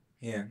them.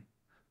 Yeah.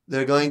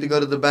 They're going to go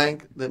to the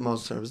bank that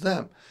most serves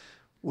them,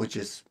 which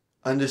is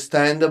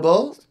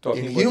understandable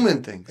Talking in about-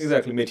 human things.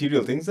 Exactly.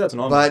 Material things, that's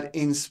normal. But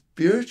in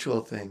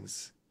spiritual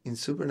things, in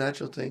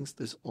supernatural things,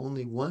 there's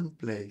only one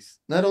place.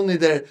 Not only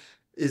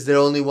is there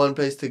only one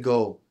place to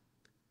go.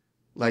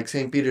 Like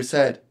St. Peter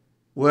said,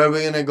 where are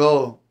we going to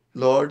go,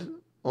 Lord?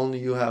 Only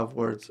you have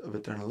words of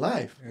eternal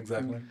life.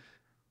 Exactly.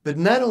 But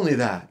not only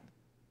that,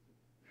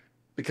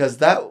 because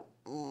that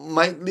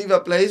might leave a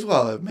place,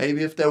 well,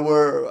 maybe if there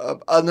were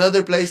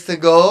another place to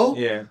go,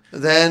 Yeah.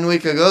 then we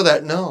could go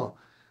there. No.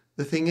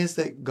 The thing is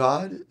that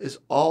God is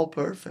all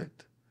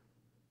perfect,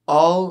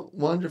 all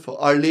wonderful.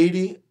 Our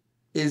Lady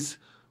is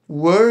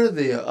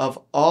worthy of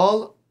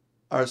all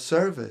our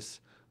service,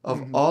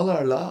 of all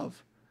our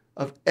love,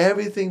 of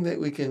everything that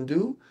we can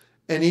do.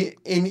 And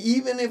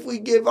even if we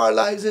give our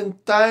lives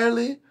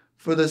entirely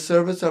for the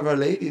service of Our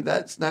Lady,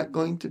 that's not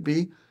going to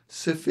be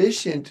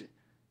sufficient,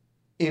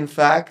 in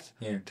fact,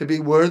 Yeah. to be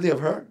worthy of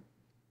her.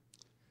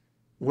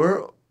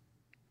 We're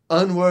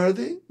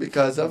unworthy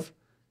because of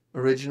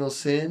original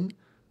sin,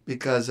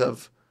 because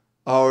of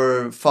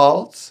our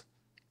faults,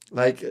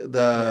 like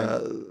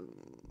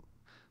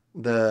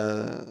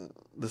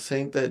the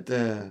saint that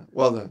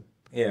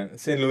Yeah,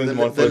 St. Louis The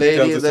Montfort lady,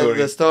 tells the story.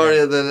 the story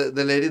Yeah. of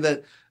the lady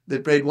that they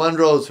prayed one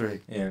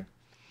rosary. Yeah.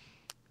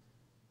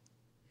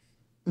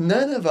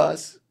 None of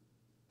us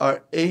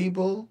are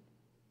able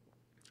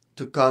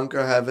to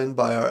conquer heaven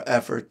by our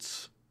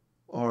efforts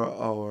or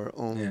our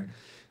own. Yeah.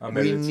 Our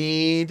We merits.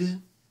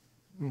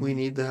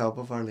 need the help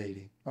of Our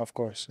Lady. Of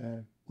course.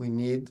 We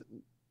need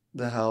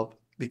the help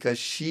because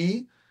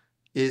she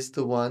is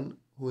the one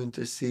who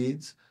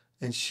intercedes,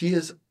 and she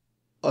is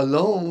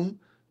alone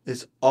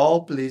is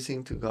all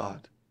pleasing to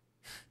God.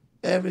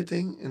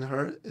 Everything in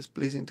her is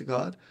pleasing to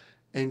God,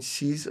 and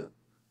she's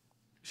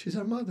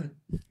our mother.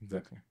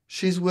 Exactly.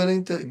 She's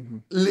willing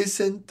to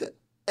listen to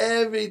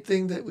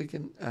everything that we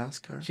can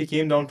ask her. She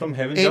came down from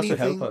heaven just to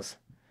help Anything. us.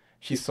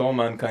 She saw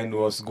mankind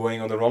was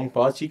going on the wrong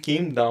path. She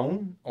came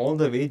down all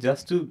the way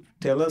just to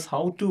tell us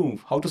how to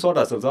sort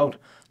ourselves out,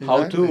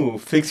 how Exactly. to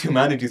fix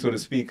humanity, so to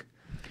speak.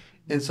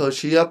 And so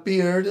she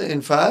appeared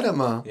in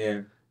Fatima.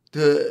 Yeah.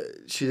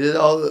 She did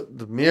all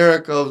the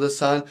miracle of the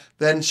sun.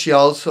 Then she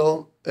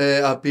also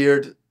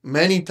appeared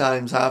many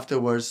times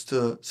afterwards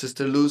to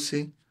Sister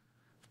Lucy,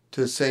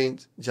 to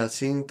Saint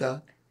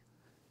Jacinta.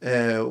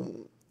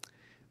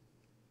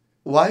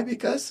 Why?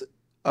 Because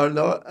our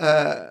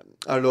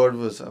Lord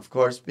was, of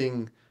course,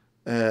 being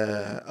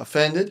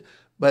offended,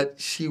 but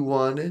she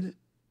wanted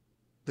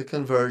the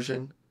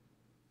conversion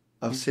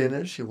of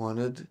sinners. She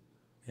wanted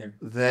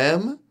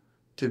them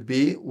to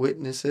be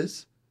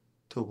witnesses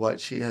to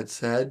what she had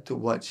said, to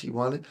what she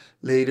wanted.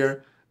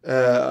 Later,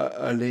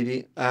 Our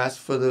Lady asked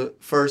for the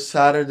first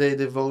Saturday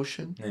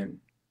devotion. Yeah.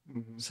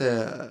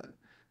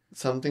 It's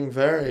something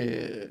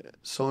very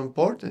so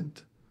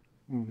important.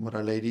 What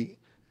Our Lady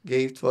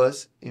gave to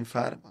us in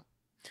Fatima.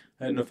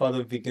 And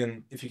Father,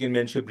 if you can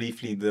mention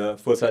briefly the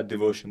first Saturday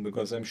devotion,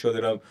 because I'm sure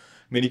there are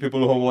many people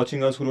who are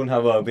watching us who don't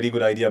have a very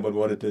good idea about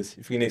what it is.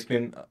 If you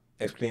can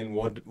explain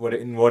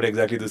what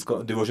exactly this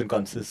devotion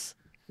consists.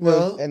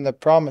 Well, And the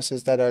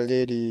promises that Our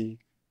Lady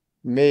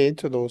made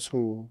to those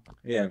who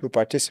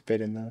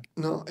participate in that.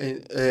 no,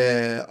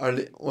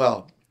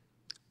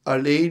 Our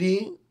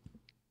Lady,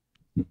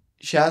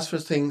 she asks for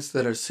things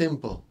that are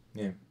simple.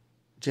 Yeah.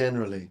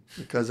 Generally,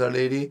 because Our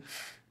Lady,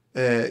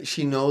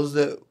 she knows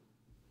that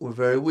we're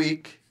very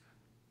weak.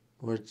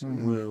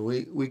 We're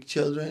weak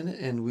children,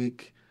 and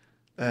weak.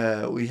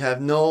 We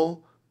have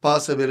no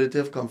possibility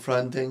of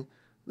confronting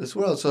this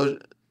world. So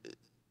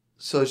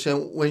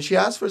when she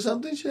asks for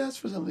something, she asks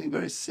for something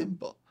very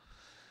simple.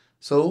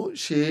 So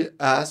she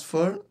asked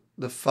for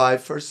the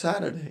 5 first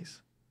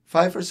Saturdays.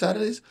 5 first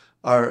Saturdays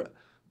are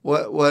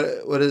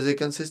what does it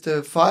consist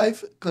of?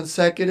 5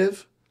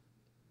 consecutive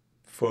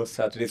First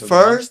Saturdays.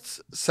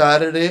 first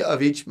Saturday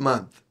of each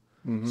month.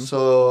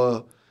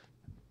 So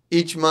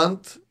each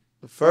month,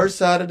 the first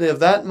Saturday of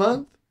that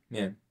month,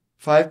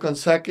 5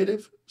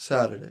 consecutive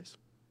Saturdays,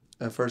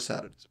 first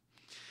Saturdays,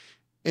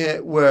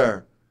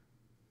 where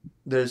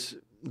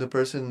the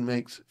person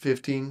makes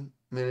 15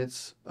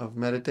 minutes of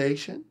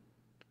meditation,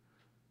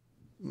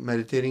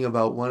 meditating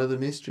about one of the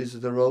mysteries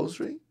of the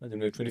Rosary.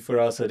 24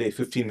 hours a day,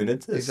 15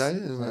 minutes.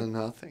 Exactly,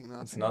 nothing.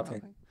 It's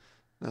nothing.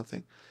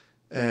 Nothing.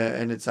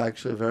 And it's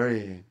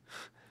actually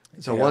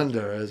it's a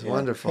wonder. It's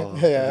wonderful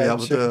to be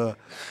able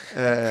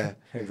to.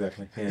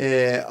 Exactly.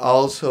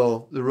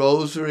 Also, the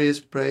Rosary is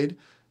prayed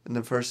on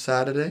the first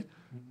Saturday,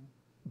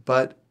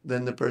 but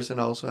then the person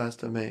also has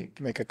to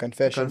make a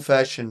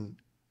confession.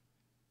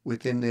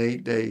 Within the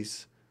 8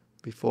 days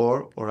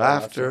before or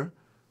after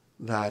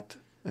that,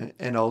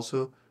 and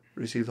also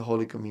receive the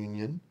Holy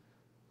Communion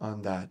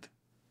on that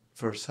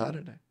first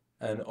Saturday.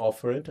 And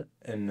offer it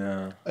in...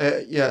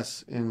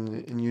 Yes,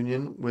 in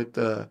union with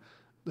the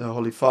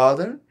Holy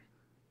Father,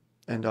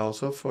 and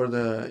also for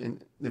the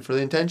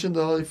intention of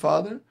the Holy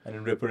Father, and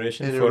in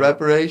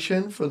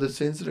reparation for the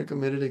sins that are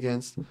committed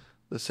against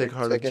the Sacred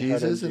Heart of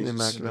Jesus and the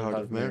Immaculate Heart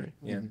of Mary.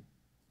 Yeah.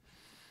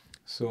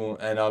 So,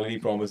 and Our Lady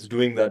promised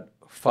doing that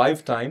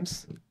 5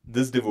 times,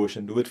 this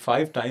devotion, do it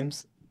 5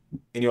 times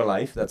in your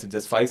life. That's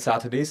just 5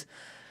 Saturdays.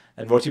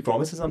 And what she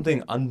promises is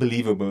something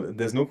unbelievable.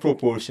 There's no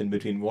proportion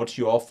between what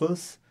she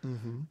offers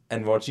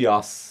and what she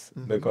asks.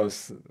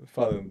 Because,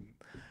 Father,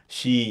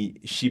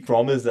 she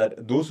promised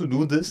that those who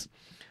do this,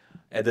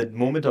 at the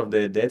moment of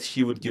their death,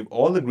 she would give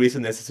all the graces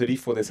necessary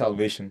for their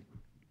salvation.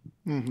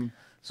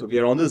 So we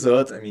are on this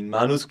earth. I mean,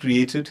 man was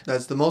created.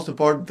 That's the most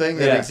important thing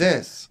that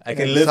exists. I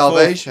can live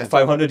salvation. for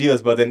 500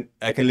 years, but then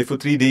I can live for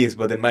 3 days.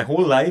 But then my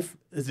whole life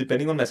is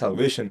depending on my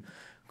salvation.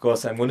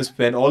 Because I'm going to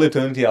spend all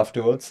eternity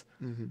afterwards.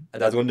 And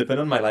that's going to depend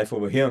on my life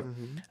over here.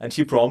 And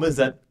she promised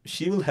that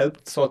she will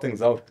help sort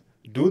things out.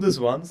 Do this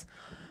once.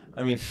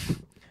 I mean,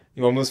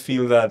 you almost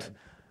feel that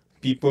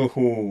people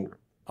who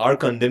are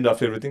condemned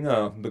after everything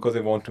are because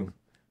they want to.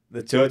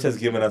 The church has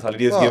given us, Our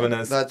Lady has given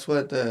us. That's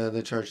what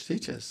the church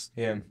teaches.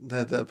 Yeah.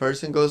 That the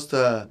person goes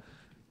to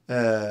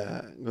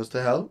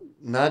hell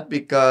not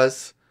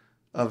because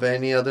of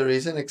any other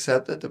reason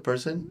except that the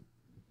person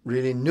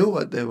really knew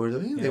what they were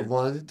doing. They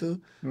wanted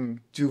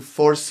to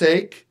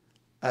forsake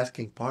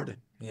asking pardon.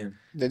 Yeah.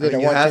 They didn't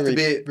you want have to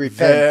be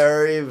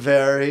very,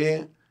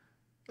 very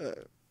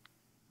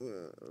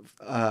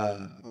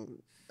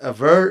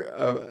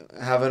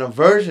have an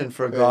aversion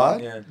for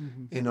God Yeah.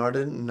 in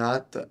order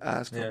not to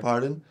ask for Yeah.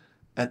 pardon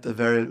at the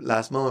very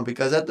last moment.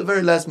 Because at the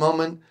very last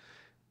moment,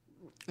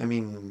 I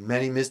mean,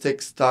 many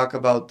mystics talk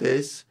about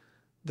this,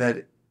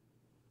 that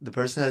the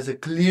person has a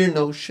clear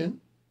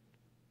notion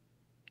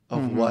of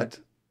Mhm. what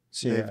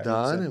See, they've yeah,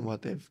 done exactly. and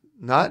what they've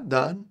not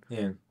done,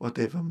 Yeah. what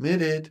they've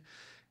omitted,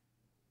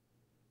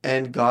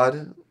 and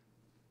God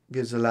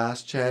gives a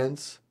last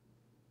chance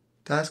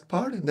to ask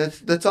pardon.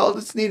 That's all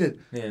that's needed.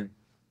 Yeah.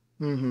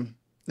 Mm-hmm.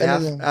 They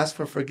And have ask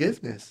for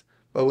forgiveness,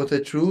 but with a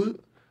true,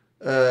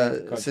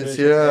 Contrition,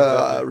 sincere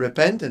exactly.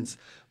 repentance.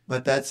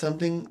 But that's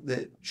something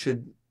that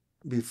should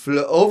be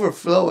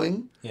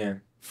overflowing Yeah.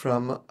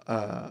 from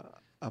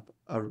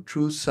a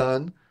true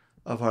son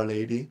of Our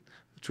Lady,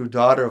 a true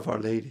daughter of Our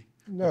Lady.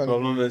 The no,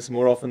 problem is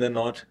more often than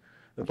not,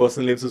 the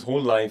person lives his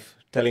whole life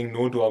telling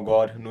no to our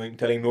God,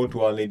 telling no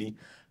to Our Lady,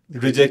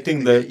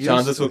 rejecting they the get used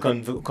chances to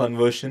for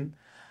conversion.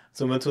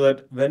 So much so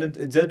that when it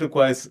just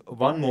requires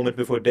one moment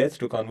before death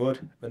to convert,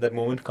 when that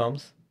moment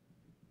comes,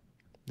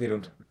 they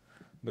don't.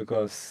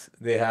 Because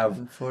they have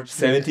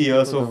Unfortunately, 70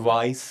 years people of don't.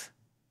 vice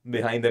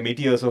behind them,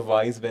 80 years of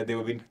vice where they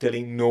have been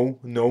telling no,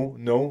 no,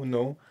 no,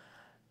 no.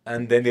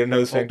 And then they're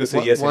now trying to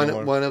say yes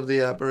anymore. One of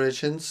the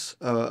apparitions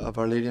of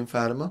Our Lady in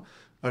Fatima,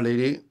 Our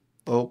Lady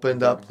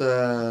opened up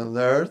the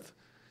earth,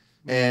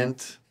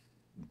 and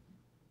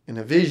in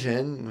a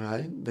vision,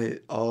 right,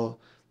 all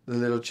the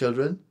little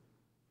children,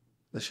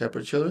 the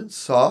shepherd children,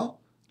 saw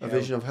a Yeah.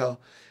 vision of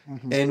hell.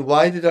 Mhm. And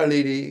why did Our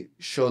Lady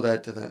show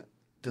that to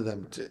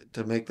them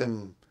to make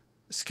them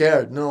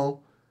scared?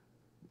 No,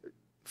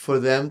 for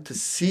them to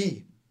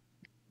see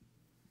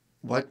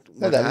what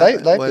No, that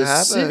happened. life What is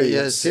happened? serious.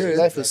 Yes, serious.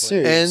 Life is Exactly.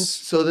 serious. And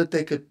so that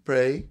they could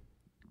pray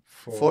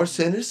for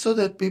sinners, so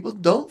that people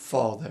don't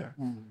fall there,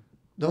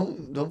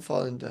 don't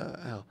fall into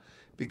hell,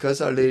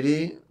 because Our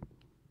Lady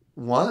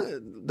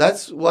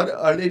that's what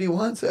Our Lady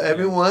wants.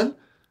 Everyone,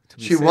 To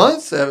be she saved.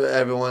 wants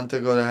everyone to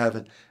go to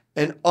heaven,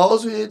 and all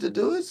we need to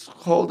do is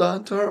hold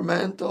on to her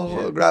mantle,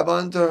 Yeah. grab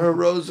onto her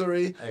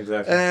rosary,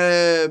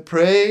 Exactly.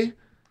 pray.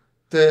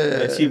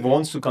 And she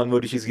wants to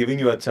convert you. She's giving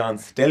you a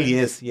chance. Tell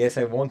yes, yes,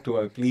 I want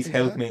to. Please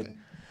help me. Exactly.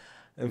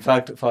 In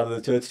fact, Father,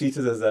 the Church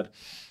teaches us that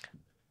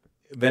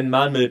when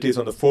man meditates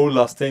on the four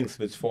last things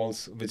which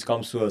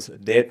comes to us,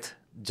 death,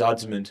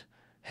 judgment,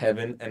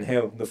 heaven, and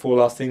hell, the four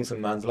last things in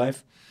man's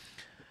life.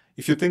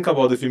 If you think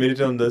about it, if you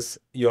meditate on this,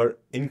 you're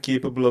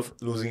incapable of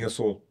losing your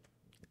soul.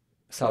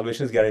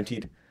 Salvation is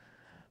guaranteed.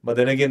 But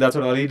then again, that's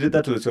what Ali did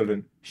that to the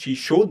children. She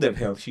showed them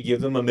hell. She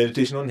gave them a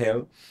meditation on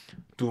hell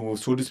to,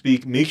 so to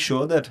speak, make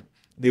sure that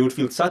they would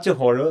feel such a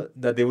horror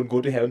that they would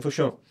go to heaven for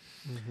sure.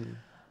 Mhm.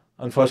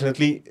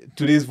 Unfortunately,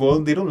 today's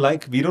world, we don't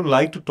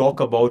like to talk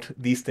about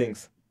these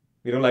things.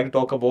 We don't like to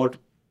talk about,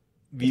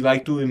 we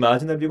like to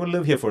imagine that we're going to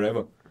live here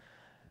forever.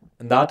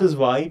 And that is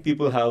why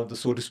people have the,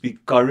 so to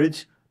speak,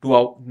 courage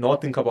to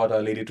not think about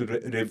Our Lady, to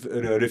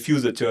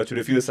refuse the church, to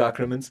refuse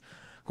sacraments,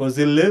 because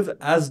they live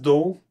as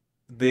though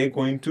they're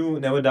going to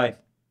never die.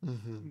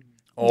 Mhm.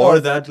 Or No.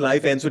 that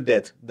life ends with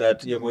death,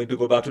 that you're going to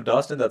go back to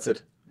dust and that's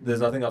it.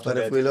 There's nothing after But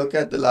death. if we look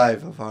at the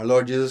life of our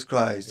Lord Jesus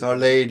Christ, Our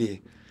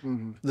Lady,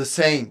 Mhm. the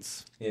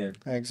saints, Yeah.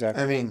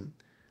 Exactly. I mean,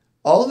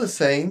 all the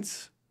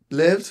saints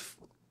lived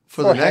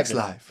for the next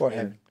heaven. life. For Yeah.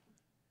 heaven.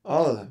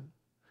 All of them.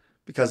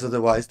 Because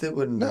otherwise they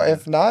wouldn't No, die.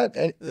 if not,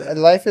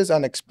 life is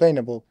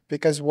unexplainable.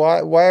 Because why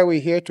are we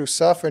here to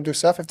suffer and do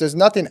stuff? If there's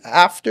nothing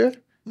after,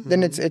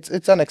 then it's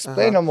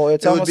unexplainable.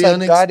 It's It would almost be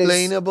like God is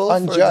unexplainable, for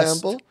unjust.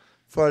 example,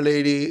 for Our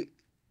Lady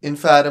in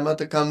Fatima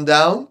to come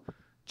down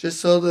just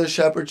so the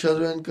shepherd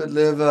children could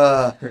live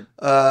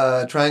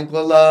a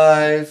tranquil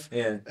life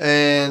Yeah.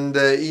 and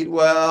eat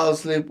well,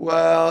 sleep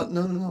well.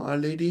 No, no, no. Our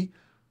Lady,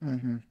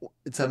 Mm-hmm.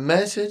 it's a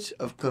message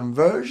of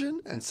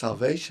conversion and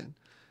salvation.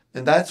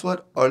 And that's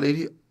what Our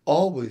Lady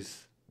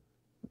always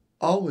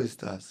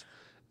does.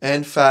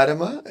 And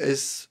Fatima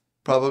is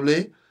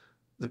probably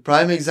the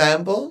prime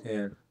example.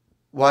 Yeah.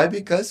 Why?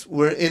 Because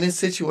we're in a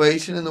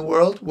situation in the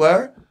world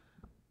where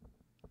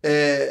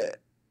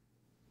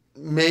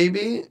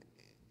maybe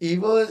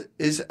evil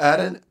is at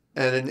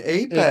an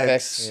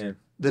apex, Yeah.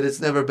 that it's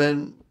never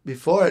been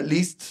before, at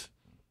least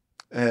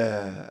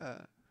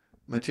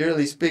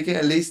materially speaking,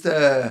 at least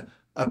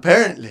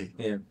apparently.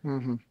 Yeah.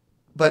 Mm-hmm.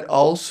 But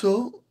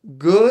also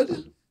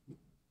good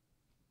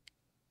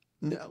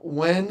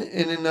when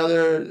in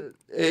another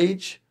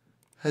age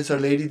has Our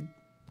Lady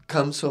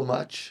come so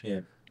much,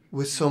 Yeah.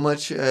 with so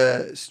much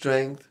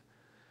strength.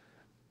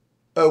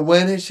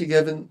 When has she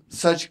given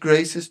such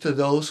graces to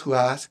those who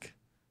ask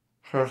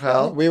her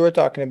help? We were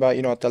talking about,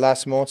 at the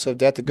last moments of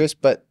death, the grace,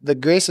 but the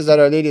graces that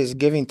Our Lady is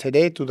giving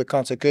today to the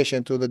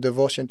consecration, to the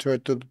devotion to her,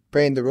 to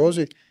praying the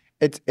rosary,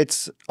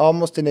 it's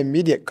almost an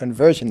immediate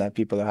conversion that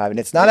people are having.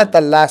 It's not at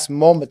the last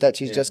moment that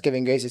she's Yeah. just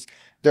giving graces.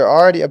 They're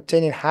already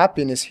obtaining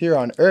happiness here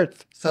on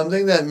earth.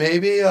 Something that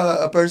maybe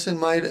a person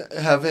might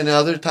have in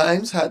other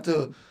times had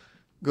to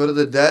go to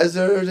the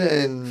desert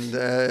and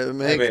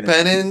make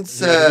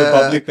penance. Yeah, do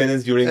public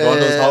penance during God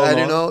knows how long. I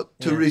don't know,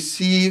 to Yeah.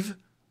 receive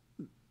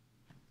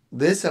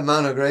this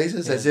amount of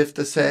graces, as Yeah. if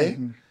to say,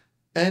 Mhm.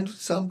 And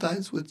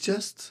sometimes with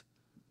just,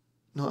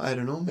 no, I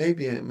don't know,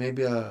 maybe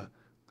a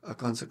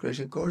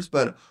consecration course,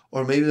 but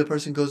or maybe the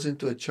person goes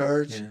into a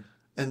church Yeah.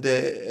 and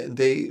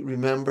they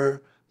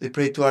remember, they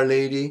pray to Our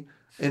Lady,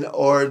 and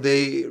or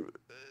they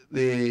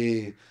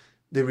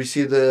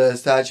receive the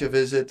statue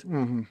visit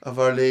Mm-hmm. of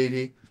Our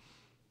Lady.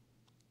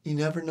 You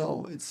never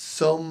know. It's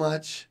so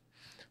much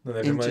No,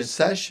 that reminds,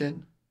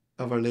 intercession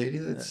of Our Lady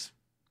that's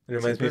it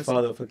reminds me, impressive.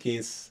 Father, of a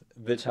case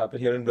which happened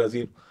here in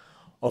Brazil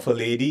of a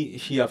lady.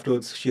 She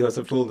afterwards, she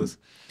herself told us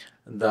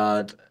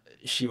that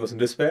she was in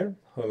despair.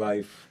 Her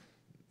life,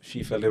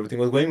 she felt everything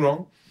was going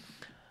wrong,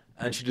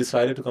 and she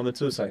decided to commit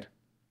suicide.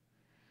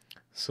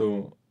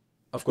 So,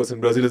 of course,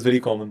 in Brazil, it's very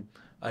common.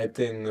 I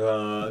think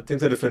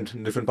things are different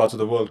in different parts of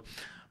the world.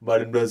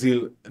 But in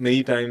Brazil,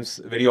 many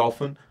times, very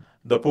often,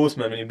 the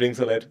postman, when he brings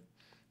a letter,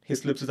 he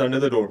slips it under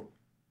the door.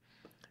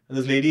 And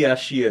this lady, as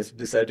she is,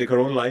 decided to take her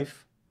own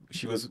life.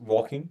 She was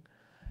walking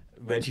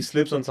when she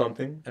slips on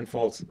something and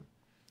falls.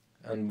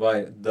 And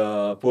why?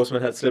 The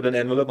postman had slipped an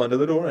envelope under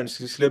the door and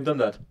she slipped on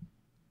that.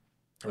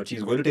 But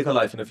she's going to take her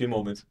life in a few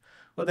moments.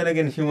 But then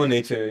again, human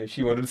nature,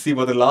 she wanted to see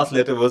what the last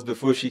letter was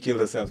before she killed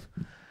herself.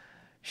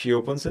 She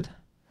opens it.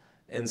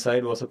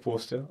 Inside was a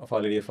poster of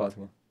Our Lady of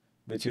Fatima,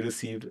 which she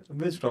received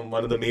which from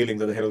one of the mailings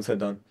that the Heralds had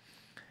done.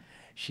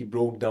 She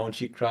broke down,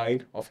 she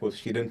cried. Of course,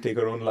 she didn't take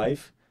her own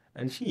life,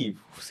 and she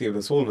saved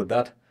her soul with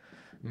that.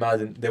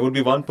 Imagine, there would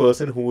be one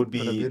person who would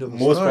What a be beautiful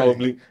most story.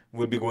 probably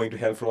would be going to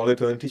hell for all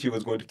eternity. She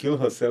was going to kill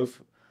herself.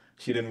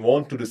 She didn't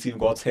want to receive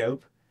God's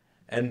help.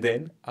 And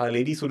then Our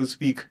Lady, so to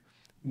speak,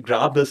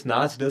 grabbed her,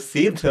 snatched her,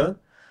 saved her,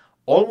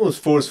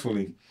 almost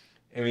forcefully.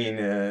 I mean,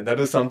 that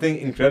was something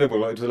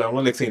incredible. It was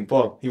almost like St.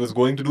 Paul. He was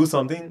going to do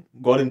something,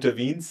 God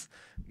intervenes,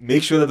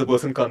 make sure that the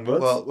person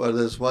converts. Well,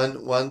 there's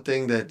one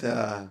thing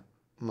that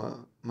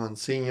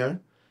Monsignor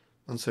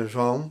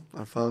João,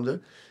 our founder,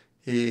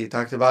 he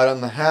talked about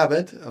on the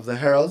habit of the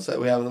heralds, that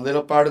we have a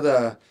little part of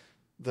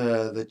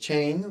the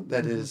chain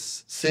that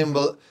is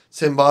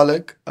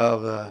symbolic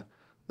of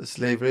the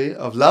slavery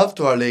of love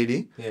to Our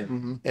Lady, Yeah.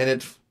 Mm-hmm.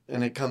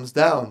 and it comes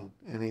down.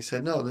 And he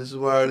said, no, this is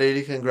where Our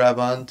Lady can grab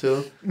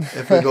onto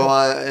if we go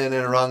in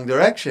a wrong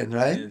direction,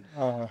 right?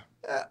 Yeah.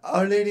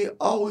 Our Lady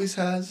always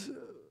has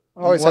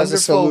Always has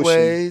a wonderful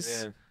solution.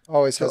 ways Yeah.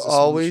 Always to has a solution.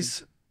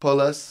 always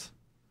pull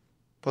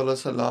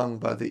us along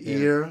by the Yeah.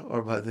 ear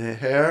or by the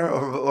hair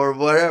or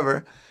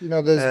whatever, You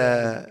know, there's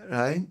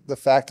right? the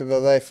fact of the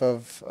life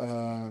of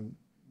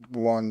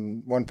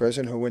one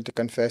person who went to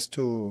confess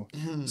to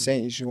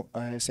Saint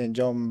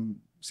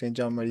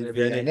John Marie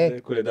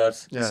Vianney,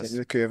 Yes. Yes.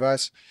 the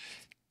Cuevas,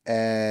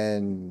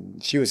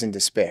 and she was in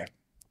despair.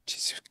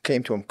 She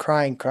came to him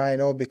crying,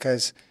 oh,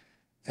 because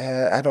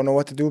I don't know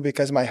what to do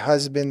because my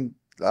husband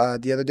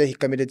the other day he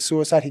committed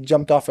suicide. He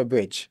jumped off a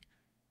bridge,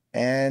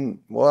 and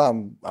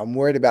well, I'm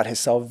worried about his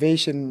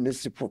salvation.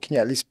 Can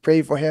you at least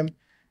pray for him?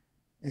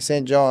 And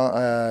Saint John,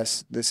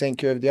 the Saint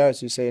Cure of the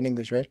Arts, you say in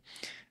English, right?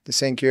 The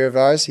Saint Cure of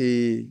Arts,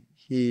 he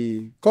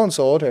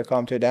consoled her,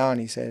 calmed her down.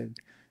 He said,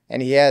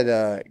 and he had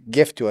a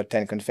gift to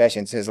attend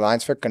confessions. His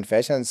lines for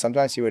confessions.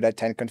 Sometimes he would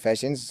attend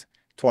confessions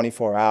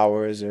 24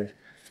 hours, or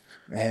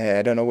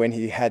I don't know when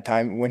he had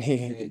time, when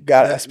he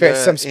got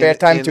some spare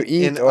time to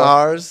eat. In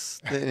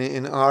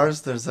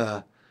ours, there's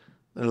a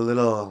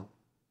little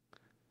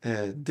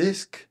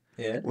disc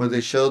Yeah. where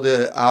they show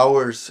the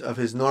hours of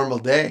his normal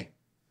day,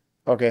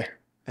 Okay.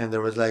 and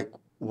there was like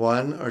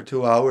 1 or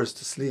 2 hours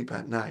to sleep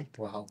at night.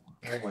 Wow.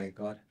 Oh my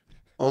God.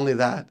 Only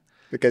that.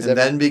 Because And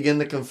then begin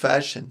the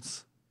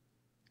confessions.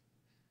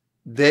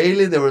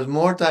 Daily, there was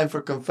more time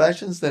for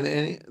confessions than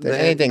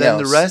anything the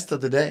else. rest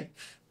of the day.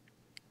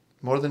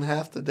 More than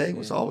half the day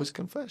was Yeah. always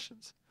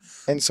confessions.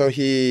 And so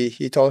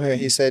he told her,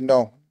 he said,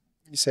 no.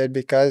 He said,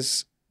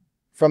 because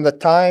from the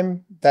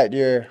time that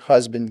your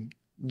husband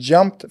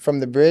jumped from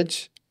the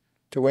bridge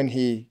to when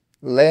he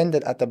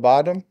landed at the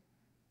bottom,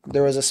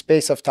 there was a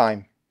space of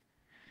time.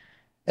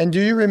 And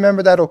do you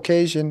remember that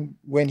occasion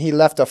when he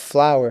left a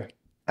flower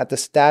at the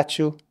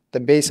statue, the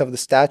base of the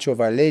statue of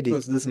Our Lady?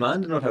 Because this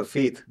man did not have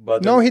faith,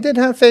 but No, he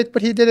didn't have faith,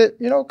 but he did it,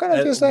 kind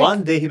of just like...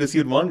 one day he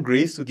received one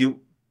grace to give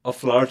a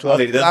flower to A Our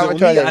Lady. That's flower the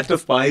to Our only Lady. act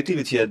of piety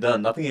which he had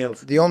done, nothing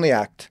else. The only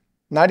act.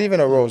 Not even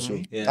a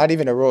rosary. Yeah. Not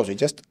even a rosary,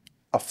 just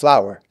a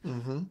flower,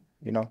 Mm-hmm.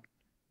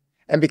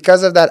 And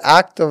because of that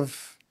act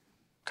of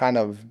kind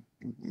of,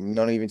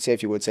 not even say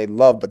if you would say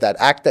love, but that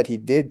act that he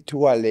did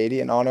to Our Lady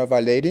in honor of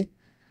Our Lady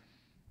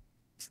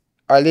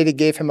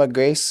gave him a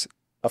grace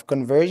of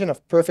conversion,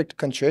 of perfect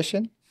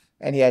contrition,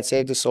 and he had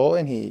saved his soul,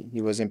 and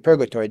he was in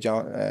purgatory.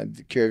 John,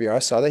 the Cure of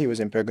Ars saw that he was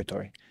in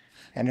purgatory.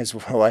 And his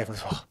wife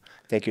was, oh,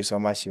 thank you so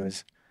much. She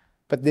was,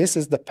 but this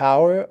is the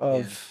power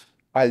of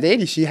Our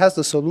Lady. She has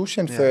the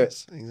solution for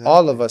Yes, exactly.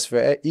 all of us,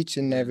 for each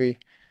and every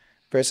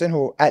person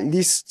who, at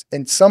least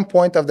in some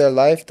point of their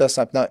life, does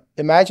not. Now,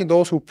 imagine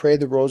those who pray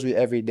the rosary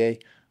every day,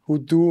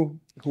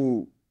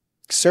 who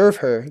serve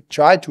her,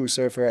 try to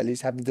serve her, at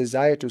least have the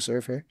desire to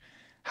serve her.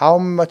 How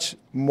much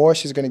more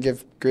she's going to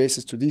give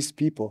graces to these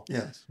people.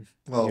 Yes.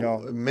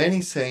 Well,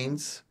 many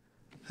saints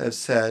have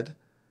said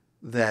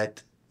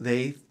that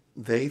they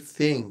they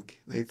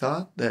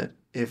thought that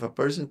if a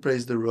person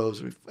prays the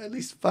rosary for at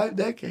least 5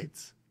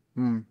 decades,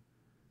 Mm.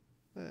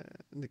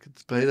 they could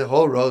pray the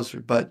whole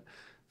rosary, but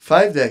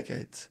 5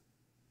 decades,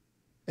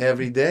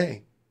 every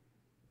day,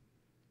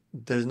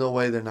 there's no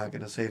way they're not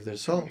going to save their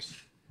souls.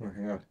 Oh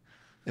my God.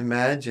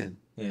 Imagine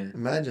Yeah.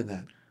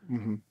 that.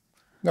 Hmm.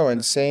 No,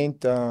 and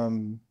Saint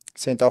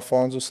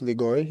Alphonsus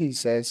Liguori, he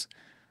says,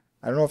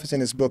 I don't know if it's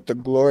in his book, The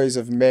Glories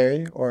of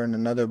Mary, or in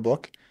another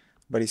book,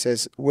 but he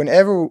says,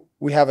 whenever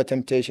we have a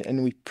temptation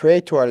and we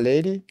pray to Our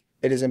Lady,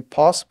 it is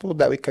impossible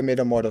that we commit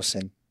a mortal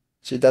sin.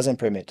 She doesn't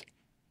permit.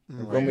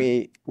 When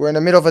we're in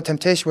the middle of a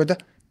temptation,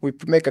 we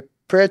make a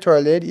prayer to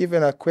Our Lady,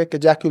 even a quick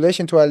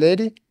ejaculation to Our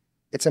Lady,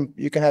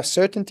 you can have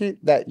certainty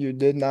that you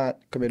did not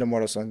commit a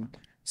mortal sin.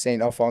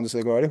 Saint Alphonsus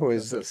Liguori, who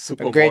is That's a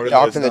super a great moralist.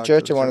 doctor of the Doctor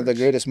church of and one of the church.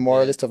 greatest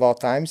moralists of all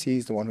times,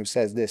 he's the one who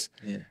says this.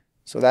 Yeah.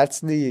 So that's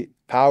the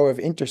power of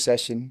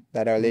intercession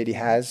that Our Lady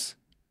has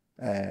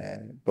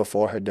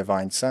before her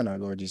divine Son, our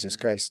Lord Jesus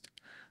Christ.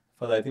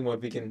 Father, I think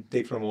what we can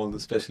take from all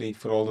this, especially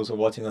for all those who are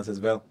watching us as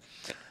well,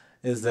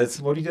 is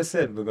that's what you just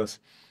said, because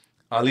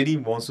Our Lady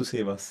wants to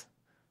save us.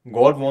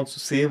 God wants to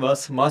save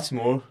us much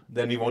more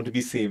than we want to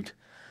be saved.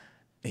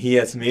 He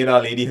has made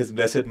Our Lady His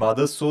Blessed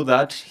Mother so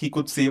that He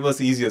could save us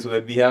easier, so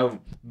that we have,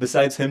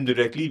 besides Him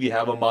directly, we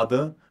have a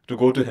mother to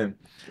go to Him.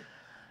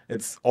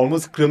 It's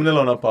almost criminal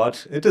on our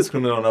part. It is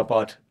criminal on our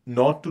part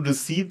not to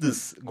receive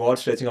this God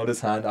stretching out His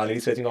hand, Our Lady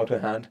stretching out her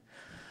hand.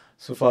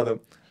 So, Father,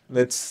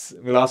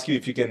 we'll ask you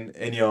if you can,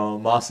 in your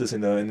masses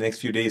in the next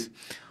few days,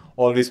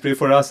 always pray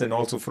for us and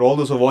also for all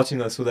those who are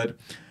watching us, so that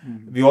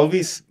we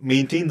always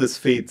maintain this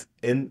faith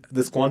in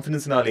this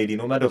confidence in Our Lady,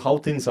 no matter how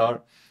things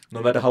are,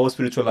 no matter how our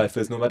spiritual life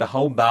is, no matter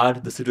how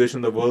bad the situation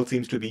in the world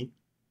seems to be.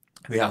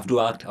 We have to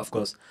act, of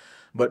course,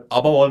 but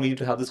above all, we need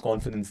to have this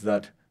confidence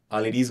that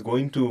Our Lady is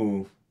going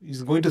to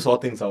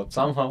sort things out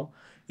somehow.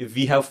 If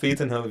we have faith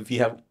in her, if we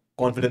have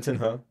confidence in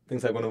her,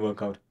 things are going to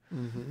work out.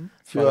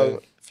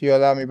 If you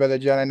allow me, Brother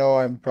John, I know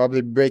I'm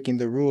probably breaking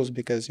the rules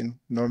because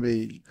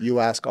normally you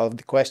ask all of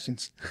the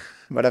questions.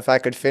 But if I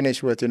could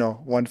finish with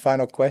one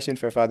final question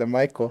for Father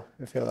Michael,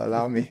 if he'll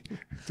allow me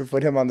to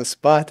put him on the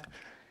spot,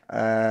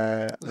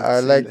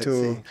 I'd like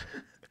to. see.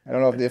 I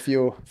don't know if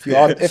you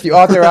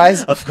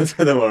authorize. Of course,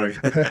 don't worry.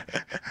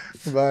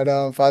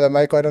 But Father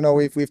Michael, I don't know.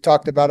 We've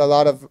talked about a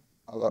lot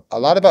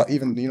about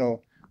even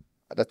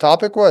the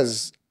topic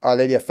was Our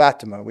Lady of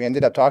Fatima. We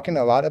ended up talking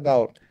a lot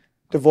about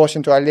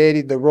devotion to Our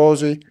Lady, the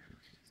Rosary.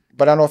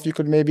 But I don't know if you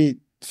could maybe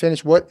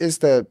finish. What is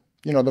the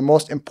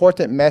most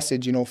important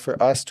message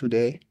for us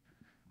today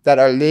that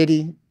Our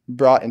Lady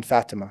brought in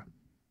Fatima,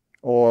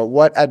 or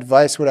what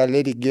advice would Our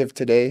Lady give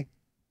today?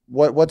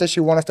 What does she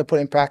want us to put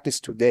in practice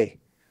today?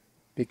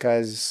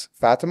 Because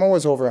Fatima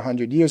was over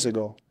 100 years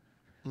ago.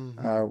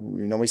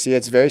 We see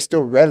it's very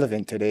still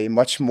relevant today,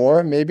 much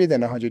more maybe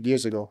than 100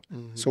 years ago.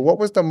 So what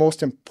was the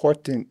most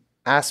important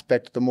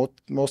aspect, the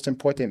most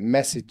important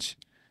message?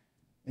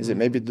 Is it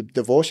maybe the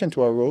devotion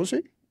to our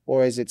rosary,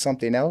 or is it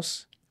something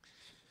else?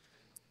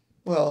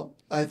 Well,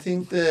 I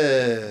think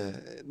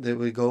that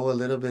we go a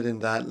little bit in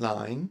that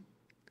line,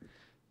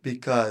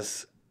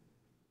 because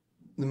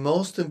the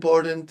most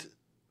important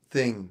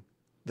thing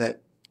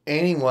that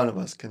any one of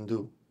us can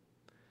do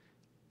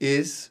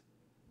is,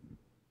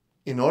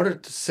 in order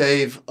to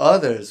save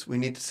others, we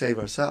need to save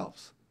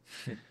ourselves.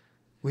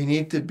 We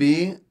need to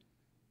be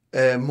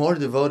more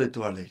devoted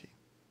to Our Lady.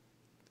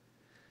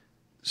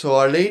 So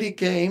Our Lady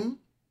came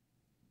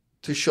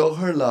to show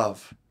her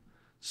love.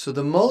 So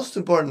the most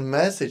important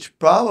message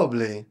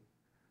probably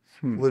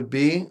would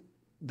be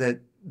that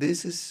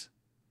this is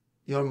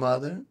your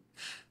mother.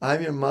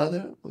 I'm your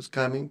mother who's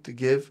coming to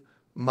give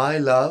my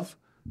love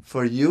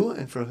for you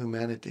and for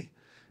humanity.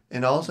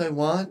 And all I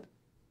want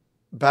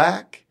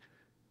back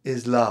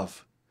is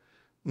love.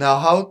 Now,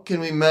 how can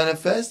we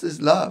manifest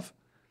this love?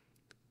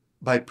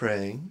 By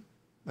praying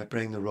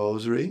the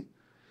rosary,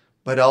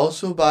 but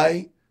also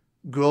by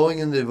growing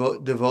in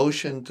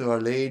devotion to Our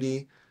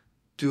Lady,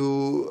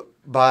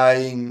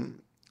 by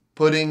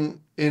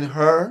putting in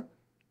her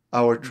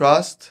our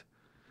trust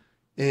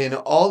in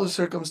all the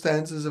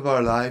circumstances of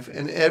our life,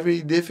 and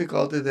every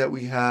difficulty that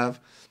we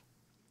have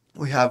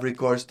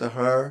recourse to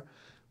her.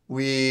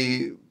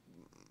 We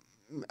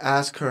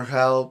ask her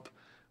help.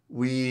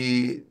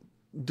 We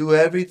do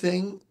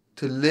everything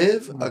to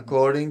live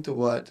according to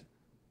what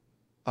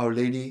Our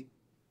Lady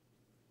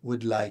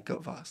would like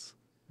of us.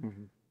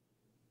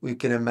 We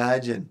can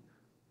imagine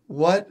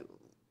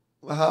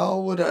how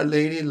would Our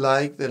Lady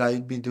like that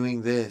I'd be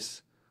doing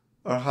this?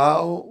 Or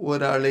how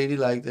would Our Lady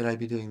like that I'd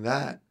be doing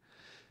that?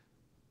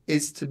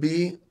 It's to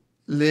be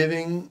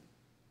living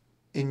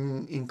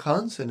in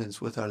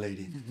consonance with Our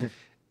Lady.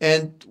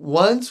 And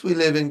once we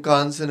live in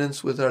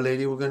consonance with Our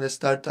Lady, we're going to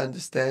start to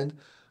understand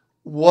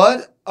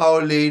what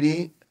Our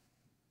Lady,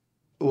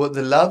 what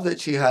the love that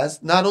she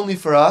has, not only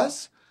for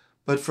us,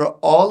 but for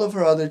all of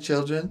her other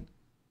children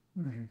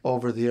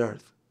over the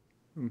earth,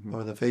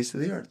 over the face of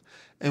the earth.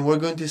 And we're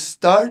going to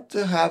start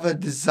to have a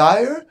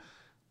desire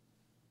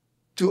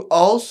to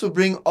also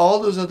bring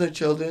all those other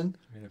children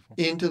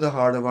into the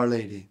heart of Our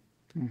Lady.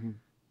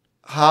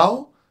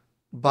 How?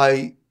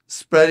 By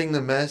spreading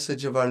the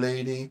message of Our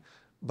Lady,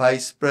 by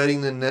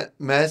spreading the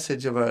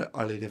message of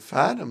Our Lady of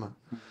Fatima,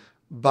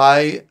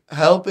 by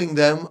helping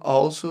them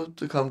also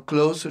to come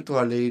closer to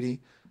Our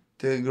Lady,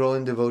 to grow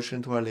in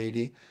devotion to Our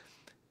Lady,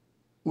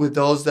 with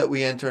those that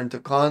we enter into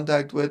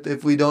contact with,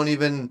 if we don't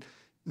even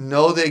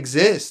know they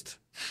exist.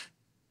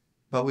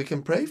 But we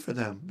can pray for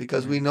them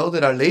because we know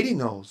that Our Lady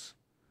knows.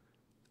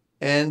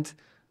 And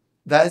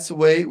that's the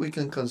way we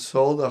can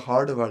console the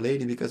heart of Our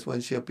Lady, because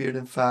when she appeared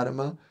in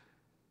Fatima,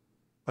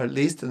 or at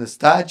least in the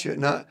statue,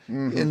 not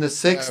in the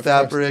sixth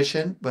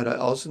apparition, but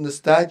also in the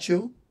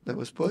statue that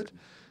was put,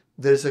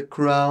 there's a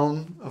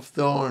crown of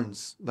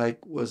thorns,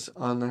 like was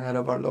on the head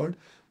of our Lord,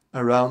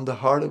 around the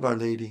heart of Our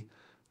Lady.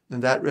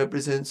 And that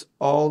represents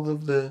all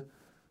of the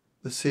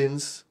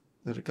sins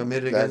that are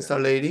committed against Our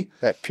Lady.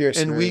 That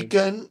piercing. And we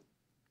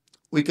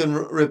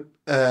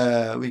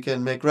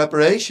can make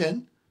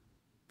reparation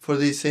for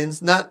these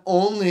sins, not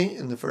only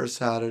in the first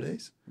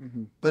Saturdays,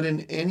 but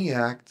in any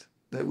act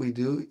that we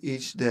do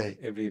each day.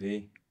 Every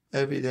day.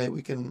 Every day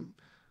we can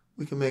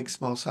make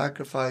small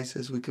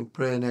sacrifices. We can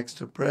pray an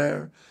extra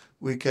prayer.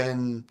 We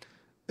can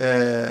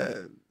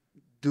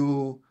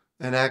do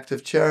an act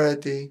of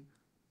charity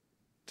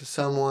to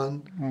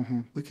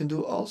someone. We can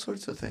do all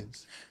sorts of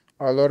things.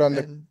 Our Lord on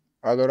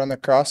the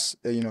cross,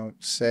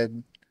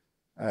 said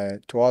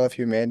to all of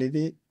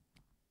humanity,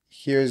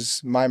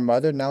 "Here's my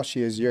mother. Now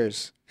she is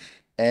yours."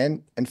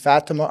 And in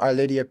Fatima, Our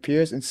Lady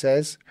appears and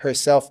says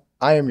herself,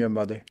 "I am your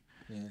mother."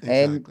 Yeah.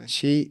 And Exactly.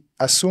 she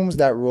assumes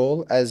that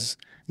role as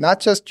not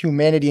just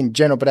humanity in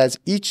general, but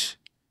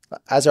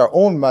as our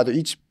own mother,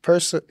 each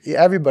person,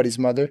 everybody's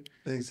mother.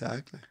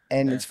 Exactly.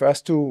 And it's for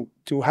us to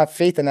have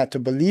faith in that, to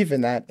believe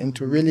in that, and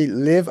to really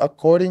live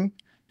according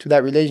to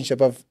that relationship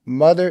of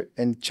mother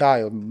and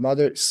child,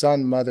 mother,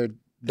 son, mother,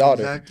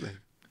 daughter. Exactly.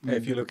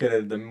 If you look at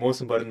it, the most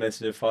important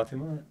message of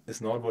Fatima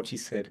is not what she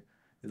said.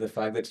 It's the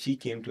fact that she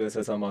came to us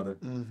as our mother.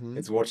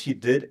 It's what she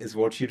did, is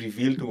what she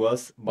revealed to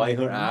us by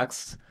her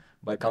acts,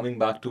 by coming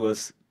back to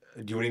us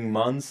during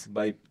months,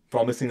 by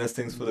promising us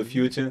things for the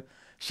future.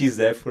 She's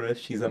there for us.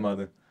 She's a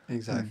mother.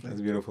 Exactly.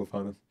 That's beautiful,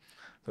 Father.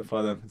 So,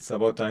 Father, it's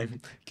about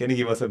time. Can you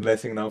give us a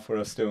blessing now for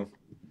us too?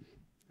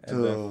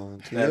 To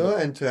you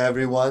and to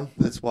everyone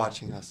that's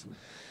watching us.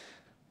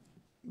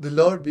 The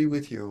Lord be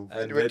with you.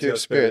 And with with your your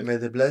spirit. May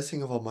the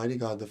blessing of Almighty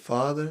God, the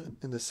Father,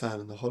 and the Son,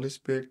 and the Holy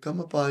Spirit come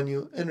upon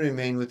you and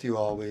remain with you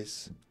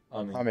always.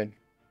 Amen. Amen.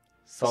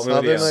 Salve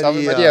Salve Maria.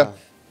 Salve Maria.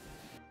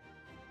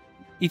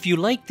 If you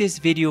like this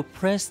video,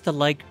 press the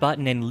like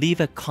button and leave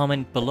a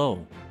comment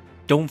below.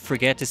 Don't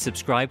forget to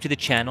subscribe to the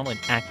channel and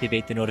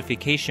activate the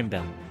notification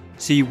bell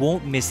so you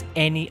won't miss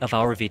any of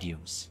our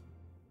videos.